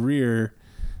his career.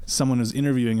 Someone was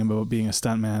interviewing him about being a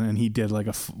stuntman, and he did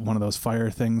like one of those fire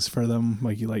things for them,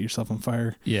 like you light yourself on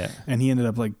fire. Yeah. And he ended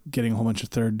up like getting a whole bunch of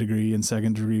 3rd degree and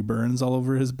 2nd degree burns all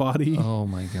over his body. Oh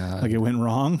my God. Like it went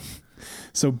wrong.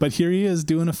 So, but here he is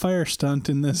doing a fire stunt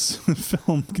in this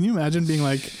film. Can you imagine being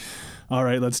like, all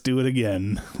right, let's do it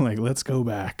again. Like, let's go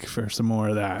back for some more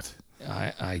of that.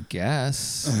 I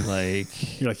guess.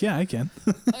 Like, you're like, yeah, I can.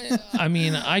 I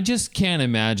mean, I just can't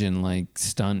imagine like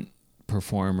stunt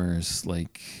performers,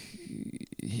 like,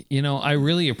 you know, I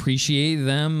really appreciate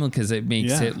them because it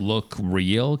makes it look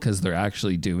real because they're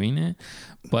actually doing it.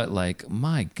 But like,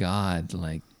 my God,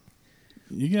 like,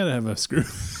 you gotta have a screw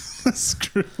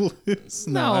loose.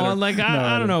 No,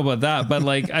 I don't know about that, but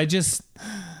like,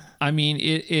 I mean,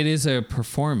 it is a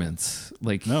performance.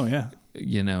 Like, no, yeah,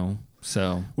 you know.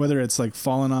 So whether it's like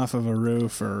falling off of a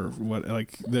roof or what,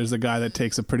 like there's a guy that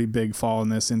takes a pretty big fall in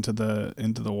this into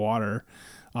the water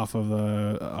off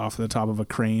the top of a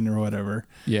crane or whatever.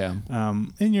 Yeah.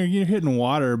 And you're hitting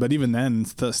water, but even then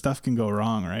stuff can go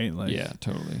wrong, right? Like, yeah,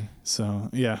 totally. So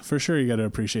yeah, for sure you got to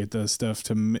appreciate the stuff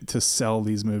to sell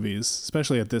these movies,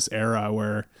 especially at this era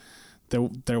where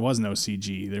there was no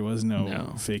CG, there was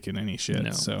no faking any shit.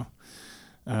 No. So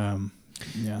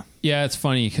yeah, it's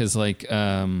funny because like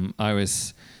I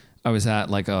was at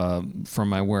like from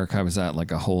my work, I was at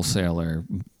like a wholesaler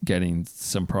getting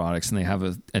some products, and they have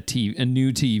a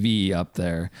new TV up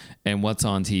there, and what's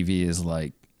on TV is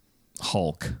like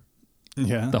Hulk.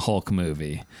 Yeah. The Hulk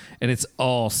movie. And it's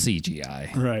all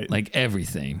CGI. Right. Like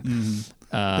everything.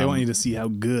 Mm-hmm. They want you to see how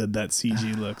good that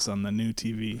CG looks on the new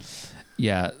TV.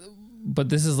 Yeah. But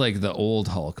this is like the old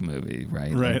Hulk movie,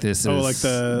 right? Right. Like this is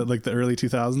like the early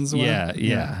 2000s one?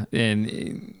 Yeah.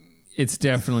 And it's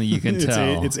definitely, you can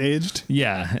tell. It's aged?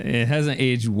 Yeah. It hasn't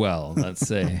aged well, let's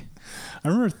say. I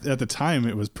remember at the time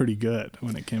it was pretty good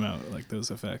when it came out, like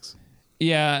those effects.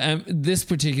 Yeah, this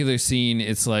particular scene,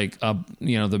 it's like,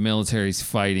 the military's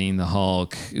fighting the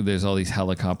Hulk. There's all these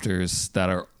helicopters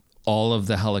all of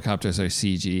the helicopters are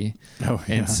CG. Oh,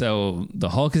 yeah. And so the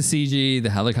Hulk is CG, the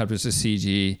helicopters are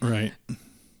CG. Right.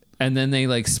 And then they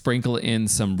like sprinkle in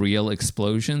some real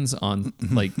explosions on,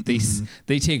 like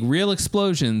they take real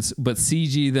explosions, but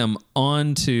CG them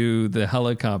onto the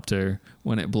helicopter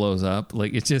when it blows up.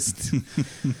 Like it just,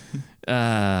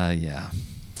 yeah.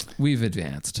 We've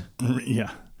advanced.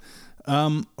 Yeah.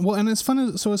 Well, and as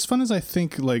fun as I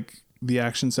think like the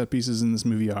action set pieces in this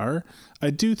movie are,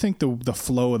 I do think the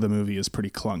flow of the movie is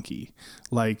pretty clunky.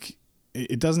 Like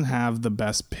it doesn't have the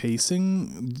best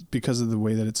pacing because of the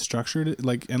way that it's structured.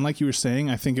 Like you were saying,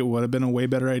 I think it would have been a way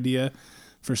better idea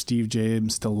for Steve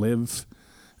James to live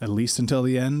at least until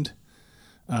the end,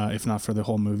 if not for the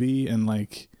whole movie. And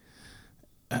like,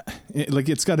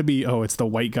 it's got to be, it's the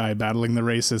white guy battling the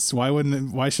racists.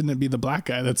 Why shouldn't it be the black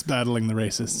guy that's battling the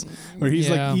racists? Where he's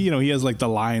like, he has like the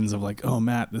lines of like, oh,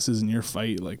 Matt, this isn't your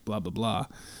fight, like blah, blah, blah.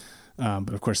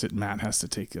 But of course Matt has to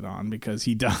take it on because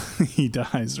he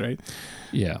dies, right?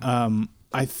 Yeah.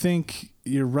 I think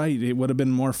you're right. It would have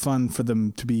been more fun for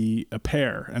them to be a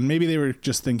pair. And maybe they were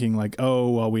just thinking like, oh,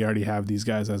 well, we already have these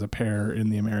guys as a pair in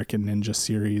the American Ninja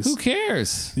series. Who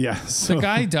cares? Yeah. So. The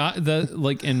guy died,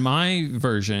 like in my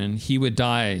version, he would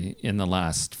die in the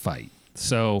last fight.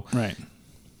 So right.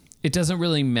 It doesn't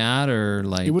really matter.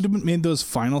 Like it would have made those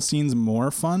final scenes more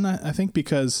fun, I think,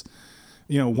 because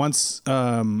once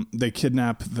they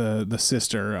kidnap the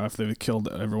sister after they killed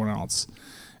everyone else.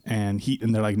 And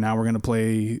they're like, now we're going to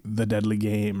play the deadly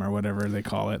game or whatever they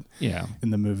call it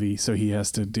in the movie. So he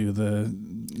has to be the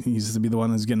one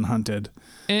who's getting hunted.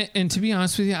 And to be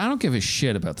honest with you, I don't give a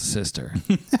shit about the sister.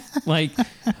 like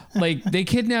they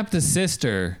kidnapped the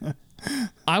sister.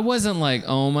 I wasn't like,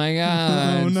 oh my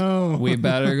God, oh no, we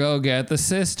better go get the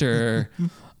sister.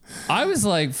 I was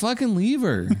like, fucking leave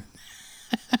her.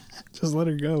 Just let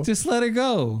her go. Just let her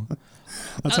go.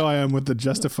 That's how I am with the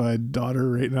Justified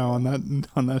daughter right now on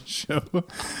that show.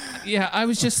 Yeah, I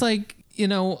was just like,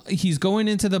 he's going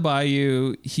into the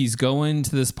bayou, he's going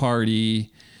to this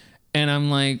party, and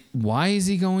I'm like, why is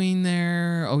he going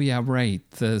there? Oh yeah, right,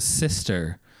 the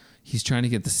sister. He's trying to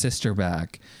get the sister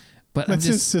back. But that's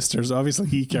his sister's. Obviously,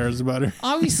 he cares about her.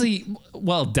 Obviously,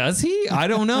 well, does he? I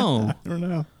don't know. I don't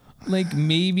know. like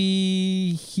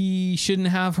maybe he shouldn't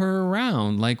have her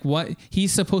around. Like what?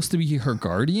 He's supposed to be her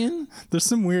guardian? There's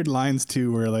some weird lines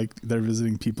too where like they're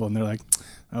visiting people and they're like,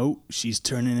 oh, she's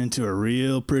turning into a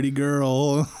real pretty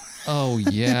girl. Oh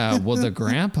yeah. Well, the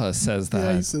grandpa says that.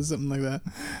 Yeah, he says something like that.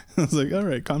 I was like, all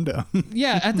right, calm down.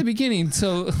 Yeah, at the beginning.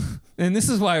 So, and this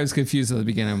is why I was confused at the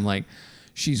beginning. I'm like,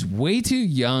 she's way too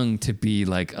young to be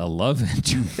like a love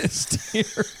interest here.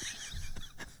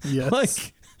 Yes.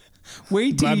 Like, way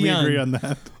too Glad young. we agree on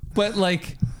that. But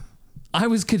like, I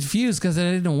was confused because I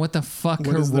didn't know what the fuck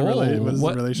her What is the role.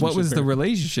 relationship What was the here?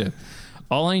 relationship?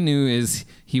 All I knew is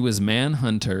he was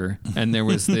Manhunter, and there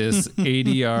was this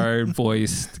ADR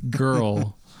voiced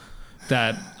girl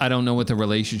that I don't know what the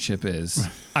relationship is.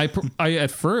 I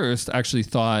at first actually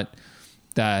thought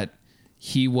that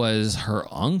he was her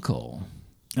uncle.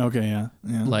 Okay, yeah.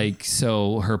 Like,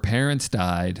 so her parents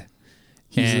died.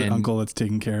 He's the uncle that's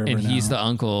taking care of her and now. he's the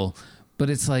uncle, but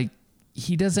it's like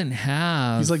he doesn't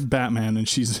have. He's like Batman, and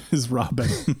she's his Robin.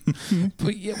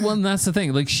 But well, and that's the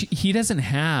thing. Like he doesn't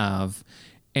have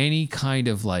any kind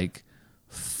of like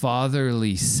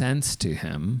fatherly sense to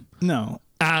him. No,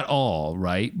 at all,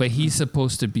 right? But he's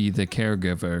supposed to be the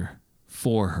caregiver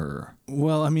for her.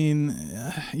 well, I mean,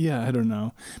 yeah, I don't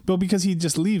know, but because he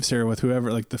just leaves her with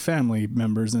whoever, like the family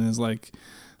members, and is like,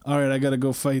 all right, I got to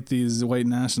go fight these white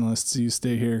nationalists. You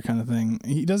stay here, kind of thing.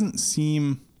 He doesn't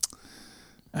seem.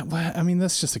 I mean,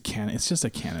 that's just a canon. It's just a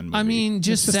canon movie. I mean,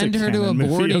 just It's send a her to a canon movie,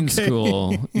 boarding okay?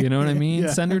 school. You know what I mean?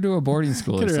 Yeah. Send her to a boarding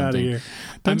school Get or her something. out of here.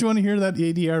 Don't you want to hear that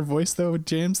ADR voice though,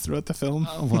 James, throughout the film?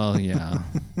 Well, yeah,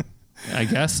 I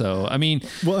guess so. I mean,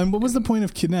 Well, and what was the point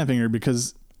of kidnapping her?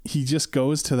 Because he just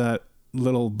goes to that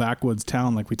little backwoods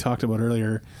town, like we talked about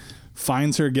earlier,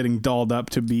 finds her getting dolled up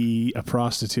to be a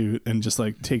prostitute, and just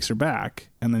like takes her back.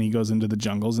 And then he goes into the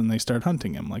jungles and they start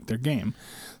hunting him like their game.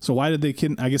 So why did they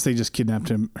I guess they just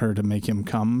kidnapped her to make him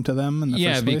come to them in the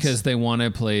first place? because they want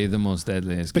to play the most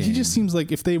deadliest But game. he just seems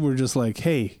like if they were just like,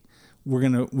 hey,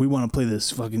 we want to play this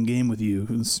fucking game with you.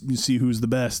 You see who's the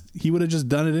best. He would have just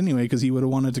done it anyway because he would have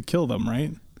wanted to kill them,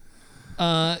 right?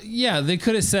 Yeah, they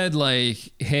could have said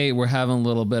like, "Hey, we're having a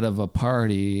little bit of a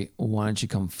party. Why don't you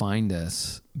come find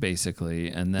us?" Basically,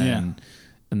 and then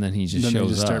he just Then shows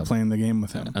they just start up, playing the game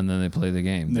with him. and then they play the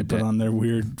game. They put on their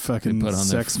weird fucking put on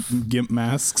their sex gimp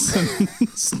masks and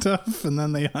stuff, and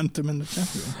then they hunt him in the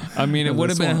jungle. I mean, it Or would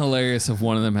the have been swamp. hilarious if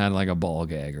one of them had like a ball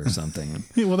gag or something.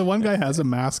 Well, the one guy has a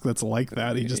mask that's like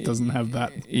that. He just doesn't have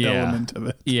that element of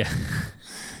it. Yeah,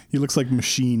 He looks like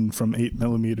Machine from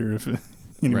 8mm, if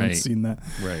anyone's Right. seen that.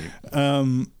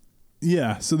 right.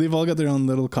 Yeah, so they've all got their own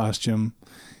little costume.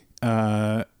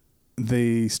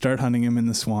 They start hunting him in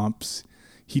the swamps.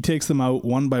 He takes them out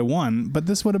one by one, but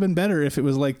this would have been better if it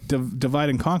was like divide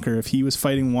and conquer. If he was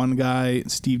fighting one guy,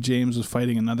 Steve James was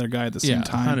fighting another guy at the same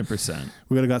time. 100%.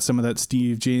 We would have got some of that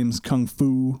Steve James kung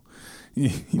fu,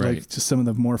 Right. like just some of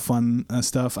the more fun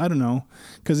stuff. I don't know,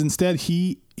 because instead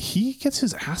he gets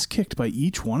his ass kicked by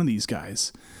each one of these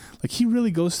guys. Like he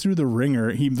really goes through the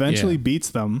ringer. He eventually beats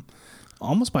them,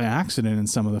 almost by accident in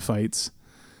some of the fights,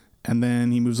 and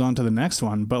then he moves on to the next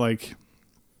one. But like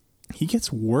he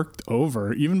gets worked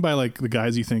over, even by like the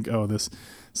guys you think, oh, this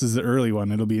is the early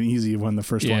one. It'll be an easy one. The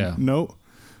first Yeah. one, no,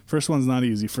 first one's not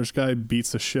easy. First guy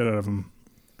beats the shit out of him.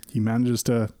 He manages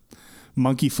to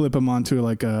monkey flip him onto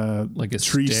like a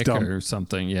tree stick stump. or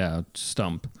something. Yeah,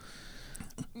 stump.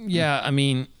 Yeah, I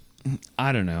mean,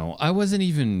 I don't know. I wasn't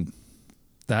even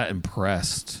that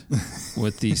impressed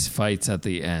with these fights at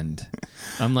the end.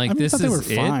 I'm like, I this thought they were is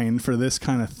it. fine for this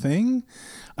kind of thing.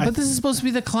 But this is supposed to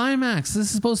be the climax. This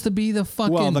is supposed to be the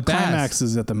fucking Well, the best. climax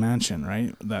is at the mansion,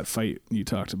 right? That fight you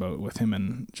talked about with him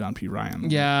and John P. Ryan.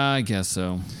 Yeah, I guess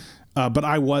so. But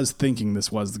I was thinking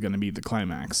this was going to be the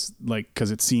climax, like,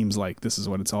 because it seems like this is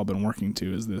what it's all been working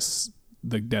to, is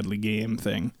the deadly game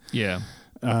thing. Yeah.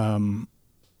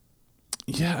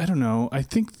 Yeah, I don't know. I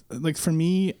think, like, for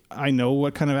me, I know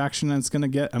what kind of action I'm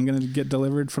going to get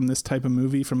delivered from this type of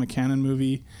movie, from a canon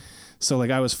movie. So,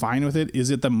 like, I was fine with it. Is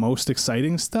it the most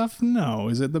exciting stuff? No.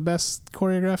 Is it the best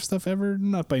choreographed stuff ever?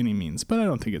 Not by any means. But I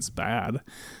don't think it's bad.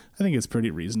 I think it's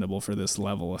pretty reasonable for this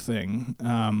level of thing.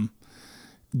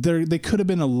 They could have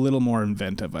been a little more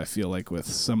inventive, I feel like, with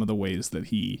some of the ways that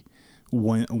he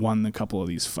won a couple of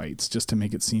these fights, just to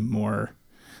make it seem more...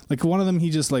 Like, one of them,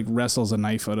 he just, like, wrestles a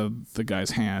knife out of the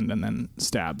guy's hand and then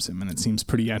stabs him, and it seems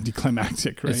pretty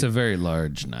anticlimactic, right? It's a very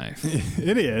large knife.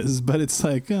 It is, but it's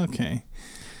like, okay.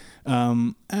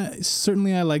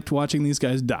 Certainly I liked watching these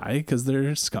guys die because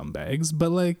they're scumbags,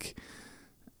 but, like,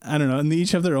 I don't know, and they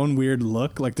each have their own weird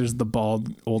look. Like there's the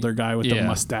bald older guy with the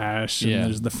mustache, and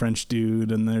there's the French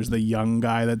dude, and there's the young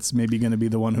guy that's maybe going to be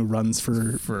the one who runs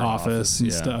for office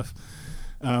and stuff.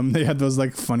 They had those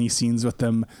like funny scenes with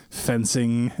them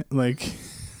fencing like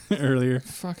earlier.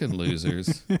 Fucking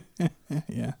losers.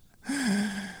 Yeah.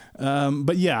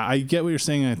 But yeah, I get what you're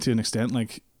saying to an extent.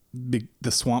 Like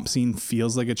the swamp scene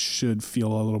feels like it should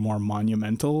feel a little more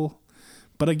monumental.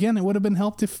 But again, it would have been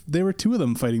helped if there were two of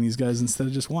them fighting these guys instead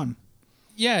of just one.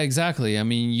 Yeah, exactly. I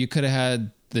mean, you could have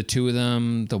had the two of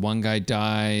them, the one guy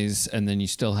dies, and then you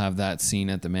still have that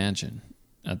scene at the mansion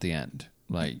at the end.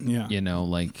 Like, you know,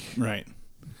 like... Right.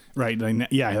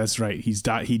 Yeah, that's right.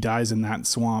 He dies in that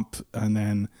swamp, and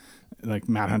then like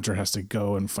Matt Hunter has to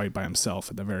go and fight by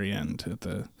himself at the very end.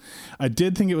 I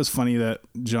did think it was funny that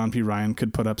John P. Ryan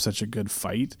could put up such a good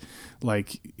fight.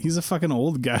 Like, he's a fucking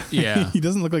old guy. Yeah. He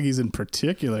doesn't look like he's in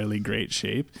particularly great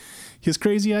shape. His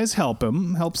crazy eyes help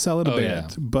sell it a bit. Yeah.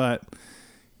 But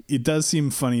it does seem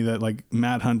funny that like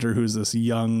Matt Hunter, who's this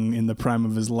young, in the prime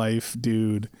of his life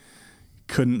dude,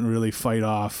 couldn't really fight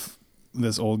off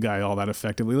this old guy all that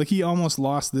effectively. Like, he almost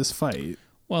lost this fight.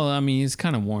 Well, I mean, he's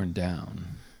kind of worn down.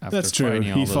 That's true.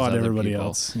 He fought everybody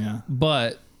else. Yeah.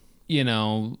 But, you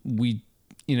know,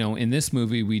 in this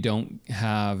movie, we don't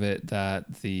have it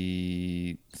that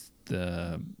the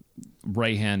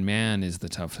right-hand man is the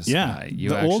toughest guy.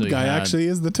 The old guy actually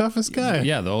is the toughest guy.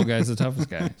 Yeah, the old guy's the toughest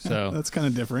guy. So that's kind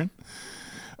of different.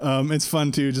 It's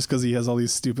fun too, just because he has all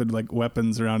these stupid like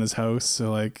weapons around his house.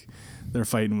 So like they're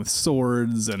fighting with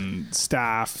swords and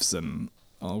staffs and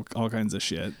all kinds of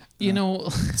shit. You know,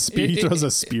 he throws a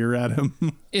spear at him.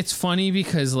 It's funny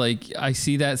because like I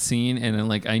see that scene and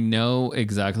like I know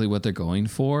exactly what they're going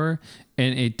for,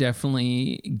 and it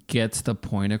definitely gets the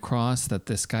point across that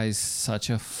this guy's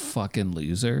such a fucking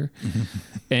loser.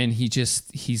 And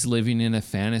he's living in a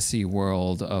fantasy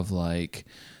world of like,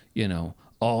 you know,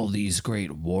 all these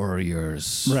great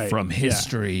warriors from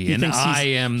history, and I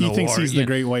am the warrior. He thinks he's the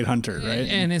great white hunter, right?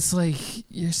 And it's like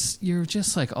you're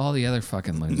just like all the other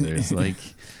fucking losers. Like,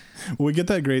 well, we get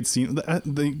that great scene.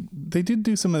 They did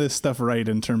do some of this stuff right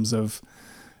in terms of,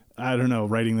 I don't know,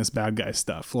 writing this bad guy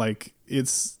stuff. Like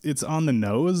it's on the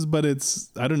nose, but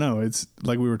it's, I don't know, it's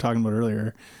like we were talking about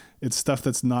earlier. It's stuff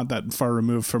that's not that far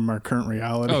removed from our current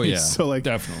reality. Oh yeah, so like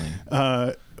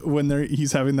definitely. When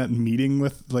he's having that meeting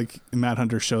with, like, Matt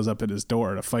Hunter shows up at his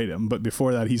door to fight him, but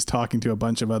before that he's talking to a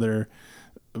bunch of other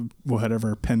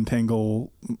whatever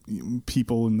pentangle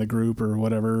people in the group or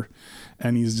whatever,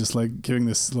 and he's just like giving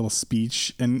this little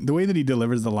speech, and the way that he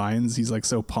delivers the lines, he's like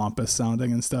so pompous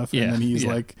sounding and stuff, and then he's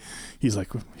like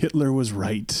Hitler was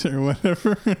right or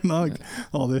whatever, and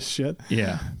all this shit.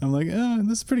 I'm like,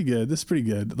 this is pretty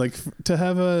good. Like, to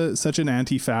have such an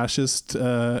anti-fascist in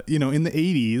the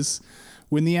 80s,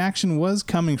 when the action was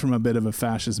coming from a bit of a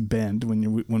fascist bend,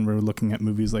 when we're looking at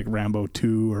movies like Rambo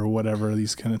 2 or whatever,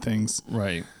 these kind of things,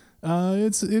 right?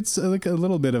 It's like a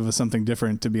little bit of something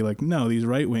different to be like, no, these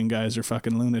right wing guys are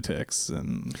fucking lunatics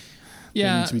and they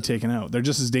need to be taken out. They're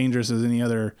just as dangerous as any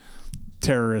other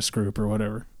terrorist group or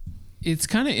whatever. It's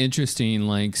kind of interesting.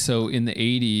 Like, so in the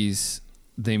 80s,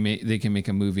 they can make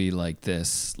a movie like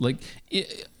this, like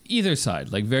either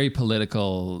side, like very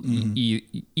political,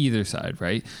 either side,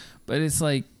 right? But it's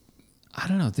like, I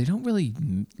don't know, they don't really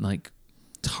like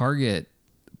target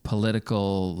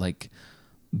political, like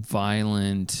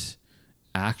violent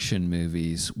action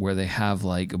movies where they have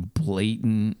like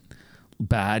blatant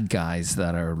bad guys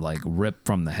that are like ripped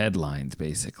from the headlines,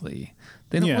 basically.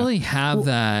 They don't really have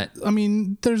that. I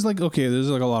mean, there's like a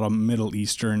lot of Middle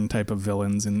Eastern type of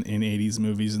villains in 80s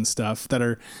movies and stuff that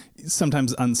are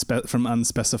sometimes from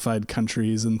unspecified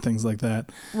countries and things like that.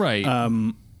 Right.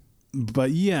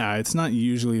 But yeah, it's not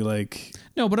usually like...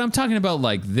 No, but I'm talking about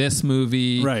like this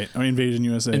movie. Right. I mean, Invasion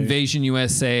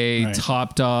USA. Right.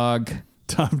 Top Dog,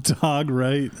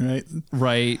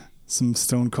 right. Some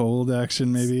Stone Cold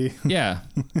action, maybe. Yeah,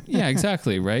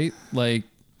 exactly, right? Like,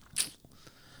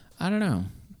 I don't know.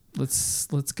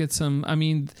 Let's get some. I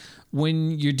mean,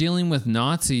 when you're dealing with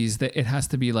Nazis, that it has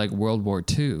to be like World War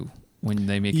II when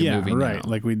they make a movie. Yeah, right. Now.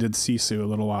 Like we did Sisu a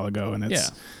little while ago, and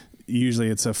it's usually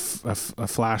it's a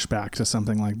flashback to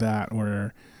something like that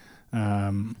where.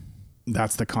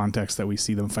 That's the context that we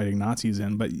see them fighting Nazis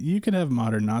in, but you could have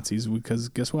modern Nazis because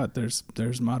guess what? There's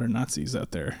modern Nazis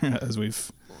out there as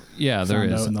we've there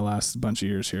is out in the last bunch of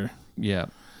years here. Yeah,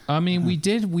 I mean we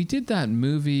did that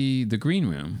movie, The Green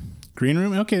Room. Green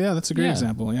Room, okay, yeah, that's a great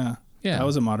example. Yeah, that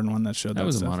was a modern one that showed that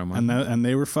was stuff. A modern one, and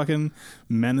they were fucking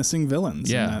menacing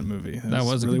villains in that movie. That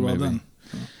was really well movie. done.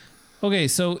 Okay,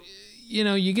 so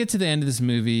you get to the end of this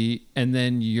movie, and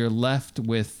then you're left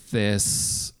with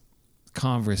this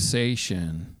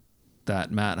conversation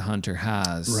that Matt Hunter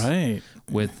has Right.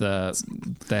 with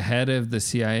the head of the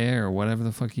CIA or whatever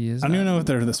the fuck he is. I don't even know if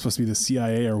they're supposed to be the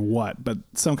CIA or what, but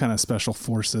some kind of special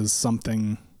forces,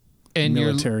 something and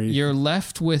military. You're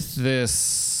left with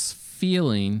this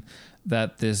feeling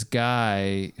that this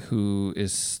guy who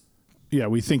is... Yeah,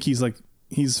 we think he's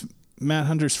Matt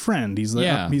Hunter's friend. He's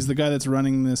he's the guy that's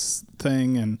running this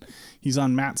thing, and he's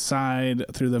on Matt's side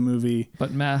through the movie.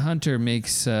 But Matt Hunter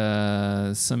makes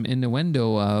some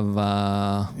innuendo of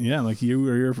like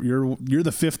you're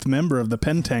the fifth member of the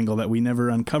Pentangle that we never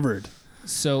uncovered.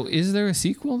 So is there a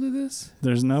sequel to this?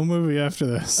 There's no movie after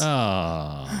this.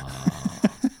 Oh.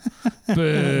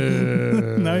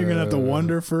 Boo. Now you're gonna have to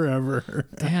wonder forever.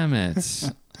 Damn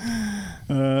it.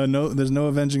 No, there's no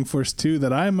Avenging Force 2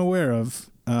 that I'm aware of.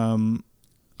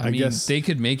 I guess they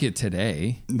could make it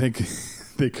today. They could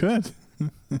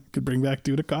bring back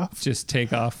Dudikoff. Just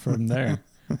take off from there.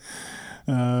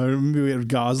 Maybe we had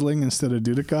Gosling instead of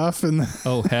Dudikoff in the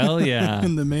oh hell yeah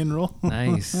in the main role.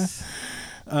 Nice.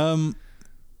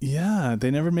 Yeah,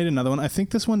 they never made another one. I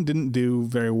think this one didn't do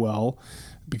very well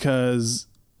because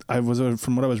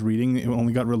from what I was reading, it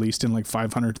only got released in like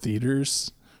 500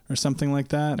 theaters or something like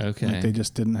that. Okay. Like they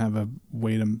just didn't have a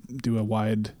way to do a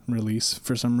wide release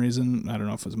for some reason. I don't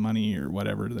know if it was money or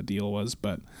whatever the deal was,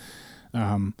 but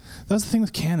that's the thing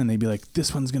with Canon. They'd be like,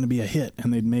 this one's going to be a hit,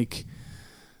 and they'd make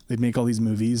all these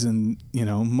movies, and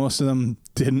most of them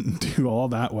didn't do all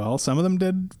that well. Some of them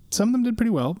did pretty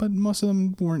well, but most of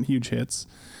them weren't huge hits.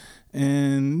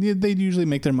 And they'd usually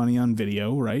make their money on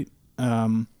video, right?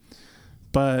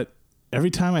 But every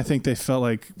time I think they felt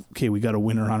like, okay, we got a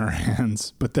winner on our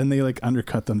hands, but then they like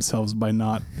undercut themselves by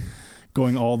not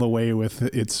going all the way with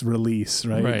its release,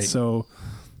 right? So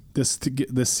this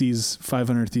sees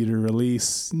 500 theater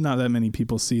release. Not that many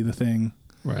people see the thing,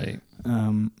 right?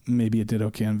 Maybe it did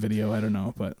okay on video. I don't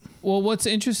know, but what's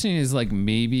interesting is like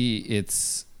maybe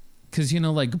it's because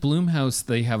like Blumhouse,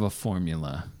 they have a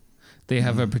formula. They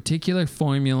have a particular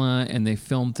formula, and they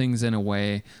film things in a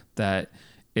way that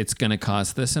it's going to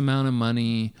cost this amount of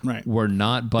money. Right. We're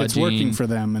not budgeting. It's working for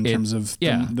them in terms of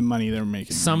the money they're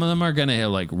making. Some of them are going to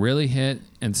like really hit,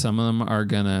 and some of them are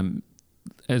going to,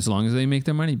 as long as they make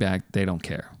their money back, they don't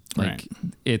care. Like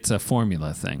it's a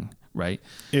formula thing, right?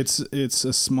 It's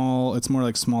more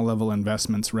like small level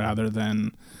investments rather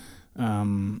than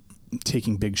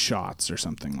taking big shots or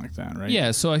something like that, right?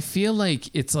 Yeah. So I feel like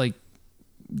it's like,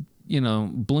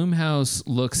 Blumhouse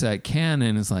looks at Canon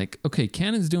and is like, okay,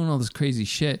 Canon's doing all this crazy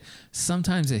shit.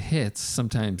 Sometimes it hits,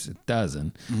 sometimes it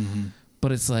doesn't. Mm-hmm.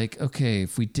 But it's like, okay,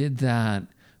 if we did that,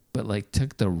 but like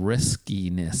took the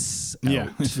riskiness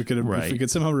out. If we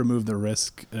could somehow remove the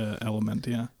risk element,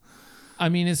 yeah. I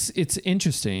mean, it's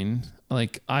interesting.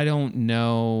 Like, I don't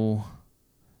know.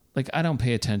 Like, I don't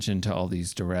pay attention to all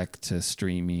these direct to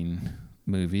streaming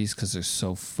movies because there's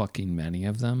so fucking many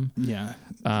of them. Yeah.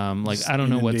 Like I don't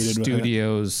know what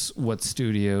studios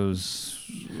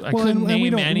I couldn't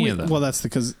name any of them. Well, that's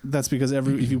because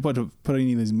if you put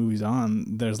any of these movies on,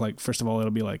 there's like, first of all,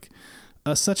 it'll be like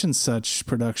a such and such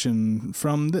production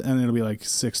and it'll be like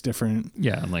 6 different.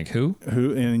 Yeah. I'm like, who,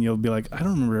 and you'll be like, I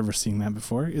don't remember ever seeing that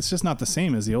before. It's just not the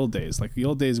same as the old days. Like the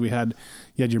old days, you had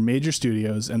your major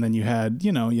studios, and then you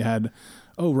had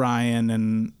Orion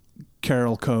and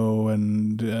Carolco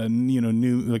and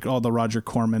new, like all the Roger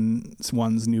Corman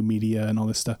ones, New Media and all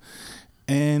this stuff,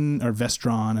 or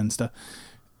Vestron and stuff,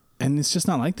 and it's just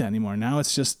not like that anymore. Now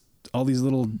it's just all these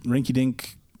little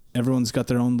rinky-dink. Everyone's got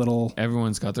their own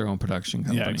production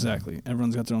company. Yeah, exactly.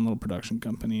 Everyone's got their own little production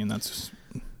company, and that's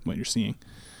what you're seeing.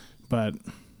 But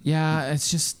yeah, it's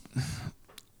just,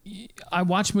 I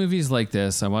watch movies like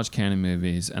this. I watch Canon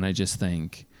movies, and I just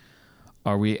think,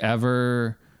 are we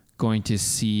ever going to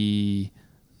see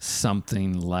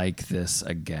something like this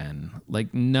again?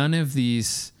 Like none of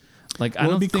these, like I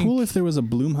don't think. It'd be cool if there was a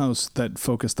Blumhouse that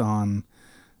focused on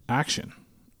action.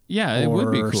 Yeah, it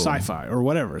would be cool. Or sci-fi or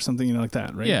whatever, something like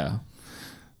that, right? Yeah.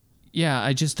 Yeah,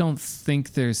 I just don't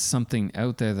think there's something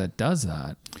out there that does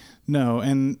that. No,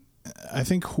 and I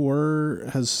think horror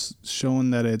has shown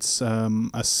that it's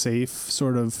a safe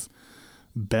sort of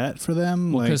bet for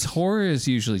them. Because horror is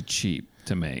usually cheap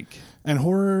to make. And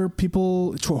horror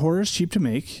is cheap to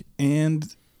make, and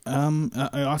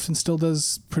it often still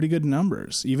does pretty good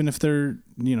numbers, even if they're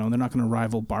not going to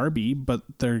rival Barbie, but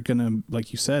they're going to,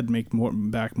 like you said, make more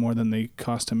than they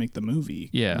cost to make the movie.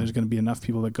 Yeah, there's going to be enough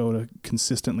people that go to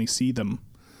consistently see them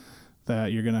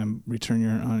that you're going to return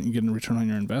on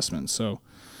your investment. So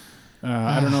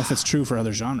I don't know if it's true for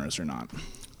other genres or not.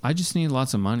 I just need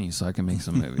lots of money so I can make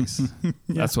some movies.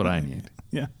 That's what I need.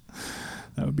 Yeah.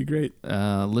 That would be great.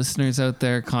 Listeners out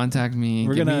there, contact me.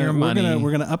 Give me your money.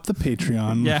 We're gonna up the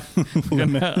Patreon. Yeah, we're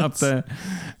gonna up the.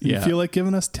 You feel like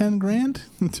giving us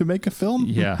 $10,000 to make a film?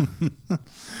 Yeah.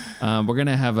 We're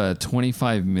gonna have a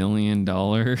 $25 million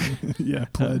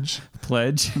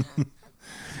pledge.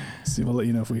 See, we'll let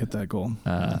you know if we hit that goal.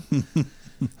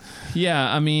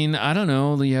 Yeah, I mean, I don't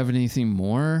know. Do you have anything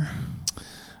more?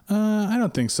 I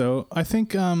don't think so. I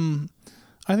think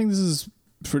this is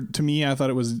to me. I thought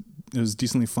it was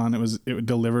decently fun. It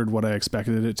delivered what I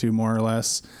expected it to, more or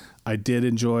less. I did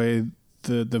enjoy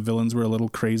the villains were a little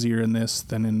crazier in this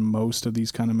than in most of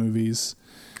these kind of movies.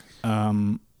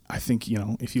 I think,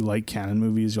 if you like canon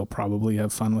movies, you'll probably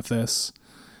have fun with this.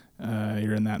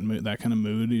 You're in that mood, that kind of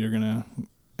mood. You're gonna,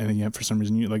 and yet for some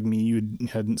reason, you like me, you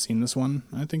hadn't seen this one.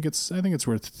 I think it's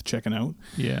worth checking out.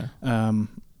 Yeah.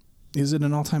 Is it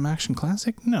an all-time action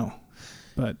classic? No,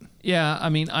 but yeah, I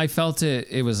mean, I felt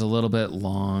it was a little bit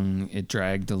long. It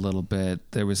dragged a little bit.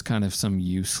 There was kind of some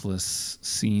useless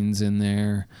scenes in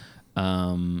there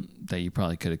that you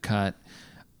probably could have cut.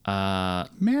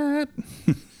 Matt.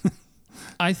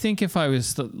 I think if I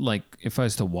was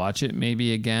to watch it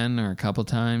maybe again or a couple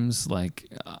times, like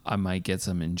I might get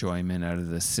some enjoyment out of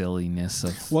the silliness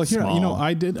of. Well, here,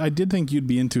 I did think you'd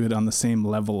be into it on the same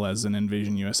level as an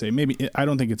Invasion USA. Maybe I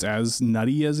don't think it's as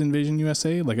nutty as Invasion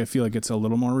USA. Like I feel like it's a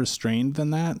little more restrained than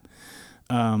that.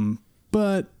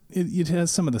 But it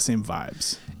has some of the same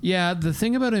vibes. Yeah, the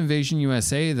thing about Invasion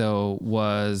USA though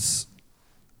was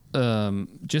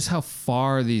just how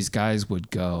far these guys would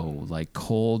go, like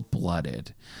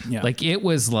cold-blooded. Yeah. Like it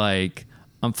was like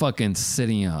I'm fucking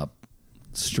sitting up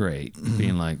straight,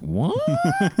 being like, "What?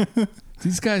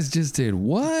 These guys just did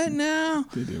what now?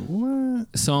 They did what?"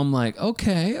 So I'm like,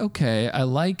 okay, I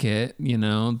like it.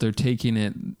 They're taking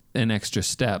it an extra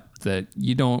step that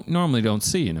you normally don't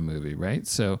see in a movie, right?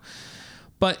 So,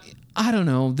 but I don't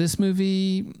know. This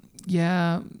movie,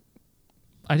 yeah.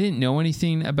 I didn't know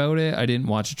anything about it. I didn't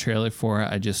watch a trailer for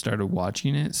it. I just started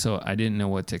watching it, so I didn't know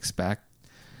what to expect.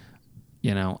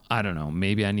 I don't know.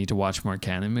 Maybe I need to watch more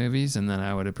canon movies, and then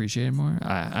I would appreciate it more.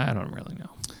 I don't really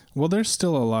know. Well, there's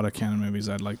still a lot of canon movies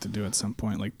I'd like to do at some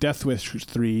point. Like Death Wish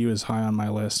 3 was high on my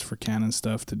list for canon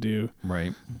stuff to do.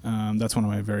 Right. That's one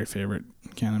of my very favorite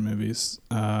canon movies.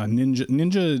 Revenge of the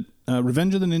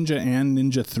Ninja and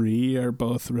Ninja 3 are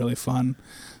both really fun.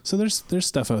 So there's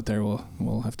stuff out there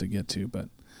we'll have to get to, but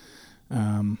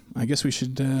I guess we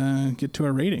should get to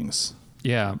our ratings.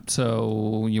 Yeah.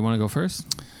 So you want to go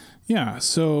first? Yeah.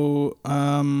 So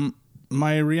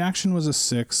my reaction was a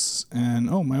 6, and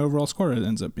my overall score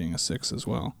ends up being a 6 as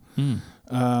well.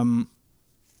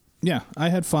 Yeah, I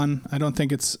had fun. I don't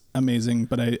think it's amazing,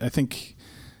 but I think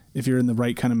if you're in the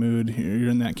right kind of mood, you're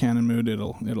in that canon mood,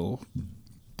 it'll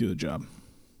do the job.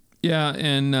 Yeah,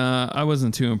 and I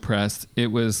wasn't too impressed.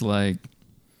 It was like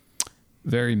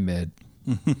very mid.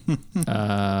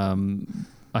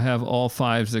 I have all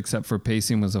 5s except for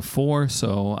pacing was a 4,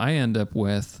 so I end up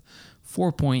with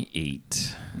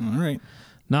 4.8. All right.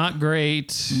 Not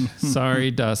great. Sorry,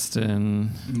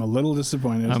 Dustin. I'm a little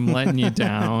disappointed. I'm letting you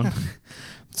down.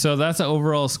 So that's an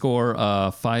overall score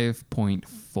of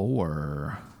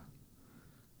 5.4.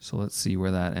 So let's see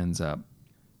where that ends up.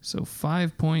 So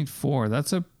 5.4.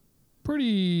 That's a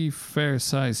pretty fair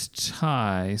sized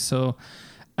tie. So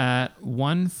at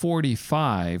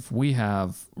 145, we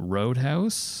have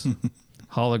Roadhouse,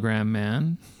 Hologram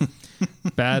Man,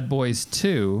 Bad Boys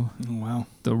 2, wow,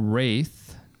 The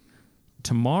Wraith,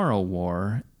 Tomorrow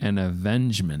War, and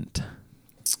Avengement.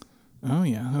 Oh,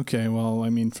 yeah. Okay. Well, I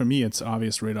mean, for me, it's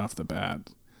obvious right off the bat.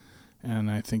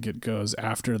 And I think it goes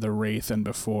after The Wraith and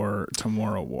before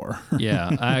Tomorrow War.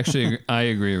 Yeah, I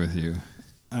agree with you.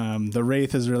 The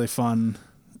Wraith is really fun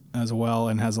as well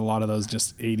and has a lot of those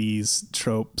just 80s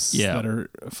tropes that are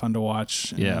fun to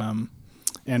watch. Yeah.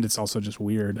 And it's also just a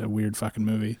weird fucking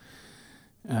movie.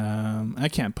 I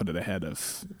can't put it ahead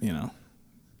of,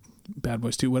 Bad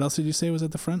Boys 2. What else did you say was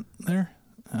at the front there?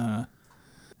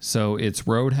 So it's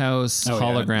Roadhouse,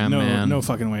 Hologram Man. No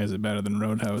fucking way is it better than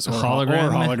Roadhouse or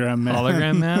Hologram Man.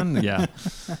 Hologram Man, yeah.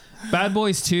 Bad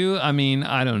Boys 2, I mean,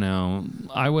 I don't know.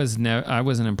 I wasn't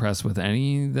impressed with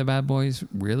any of the Bad Boys,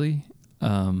 really.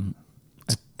 I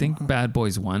think Bad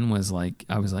Boys 1 was like,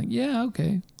 I was like, yeah,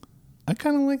 okay. I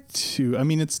kind of like 2. I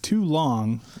mean, it's too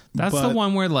long. That's the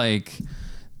one where like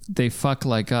they fuck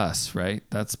like us, right?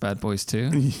 That's Bad Boys 2?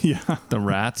 Yeah. The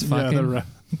rats fucking? Yeah, the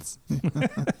rats.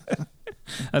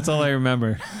 That's all I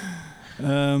remember.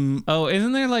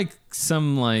 Isn't there like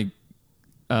some like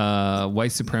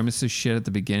white supremacist shit at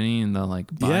the beginning in the like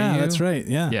bayou? Yeah, that's right.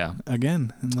 Yeah.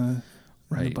 Again, in the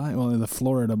right. In the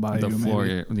Florida bayou.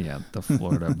 The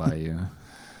Florida bayou.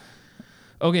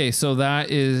 Okay, so that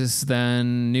is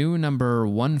then new number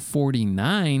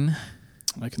 149.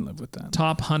 I can live with that.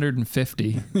 Top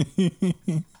 150.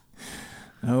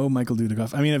 Oh, Michael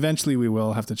Dudikoff. I mean, eventually we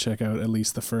will have to check out at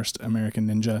least the first American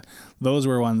Ninja. Those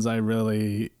were ones I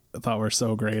really thought were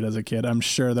so great as a kid. I'm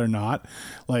sure they're not.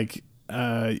 Like,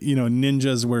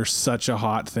 ninjas were such a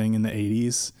hot thing in the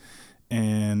 80s.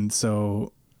 And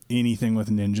so anything with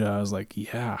ninja, I was like,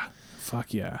 yeah,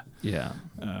 fuck yeah. Yeah.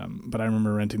 But I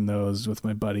remember renting those with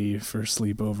my buddy for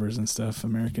sleepovers and stuff.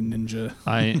 American Ninja.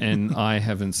 I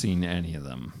haven't seen any of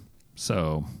them.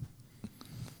 So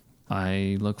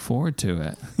I look forward to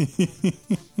it.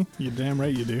 You're damn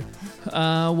right you do.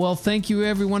 Well, thank you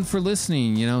everyone for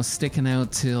listening, sticking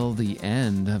out till the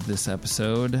end of this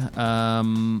episode.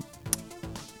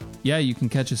 Yeah, you can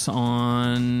catch us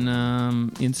on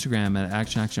Instagram at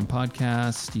Action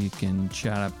Podcast. You can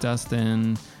chat up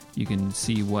Dustin. You can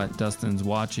see what Dustin's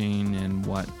watching and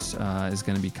what is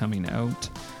going to be coming out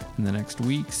in the next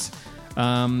weeks.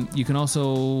 You can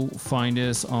also find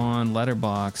us on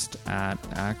Letterboxd at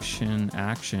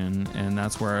Action, and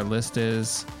that's where our list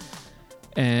is.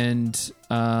 And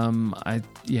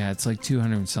it's like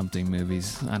 200 something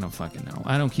movies. I don't fucking know.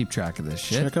 I don't keep track of this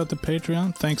shit. Check out the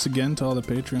Patreon. Thanks again to all the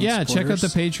Patreon supporters. Check out the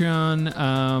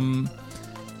Patreon.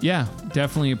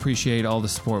 Definitely appreciate all the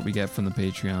support we get from the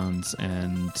Patreons.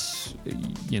 And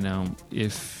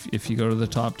if you go to the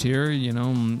top tier,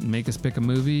 make us pick a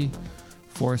movie,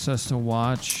 force us to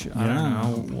watch. I don't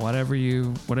know, whatever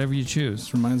you choose.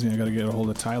 This reminds me, I got to get a hold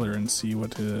of Tyler and see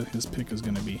what his pick is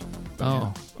going to be.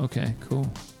 But okay, cool.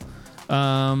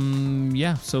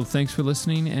 So thanks for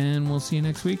listening, and we'll see you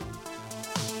next week.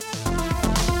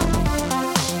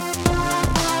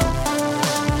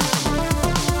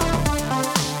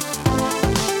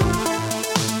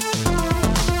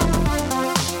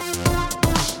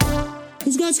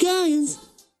 He's got scallions.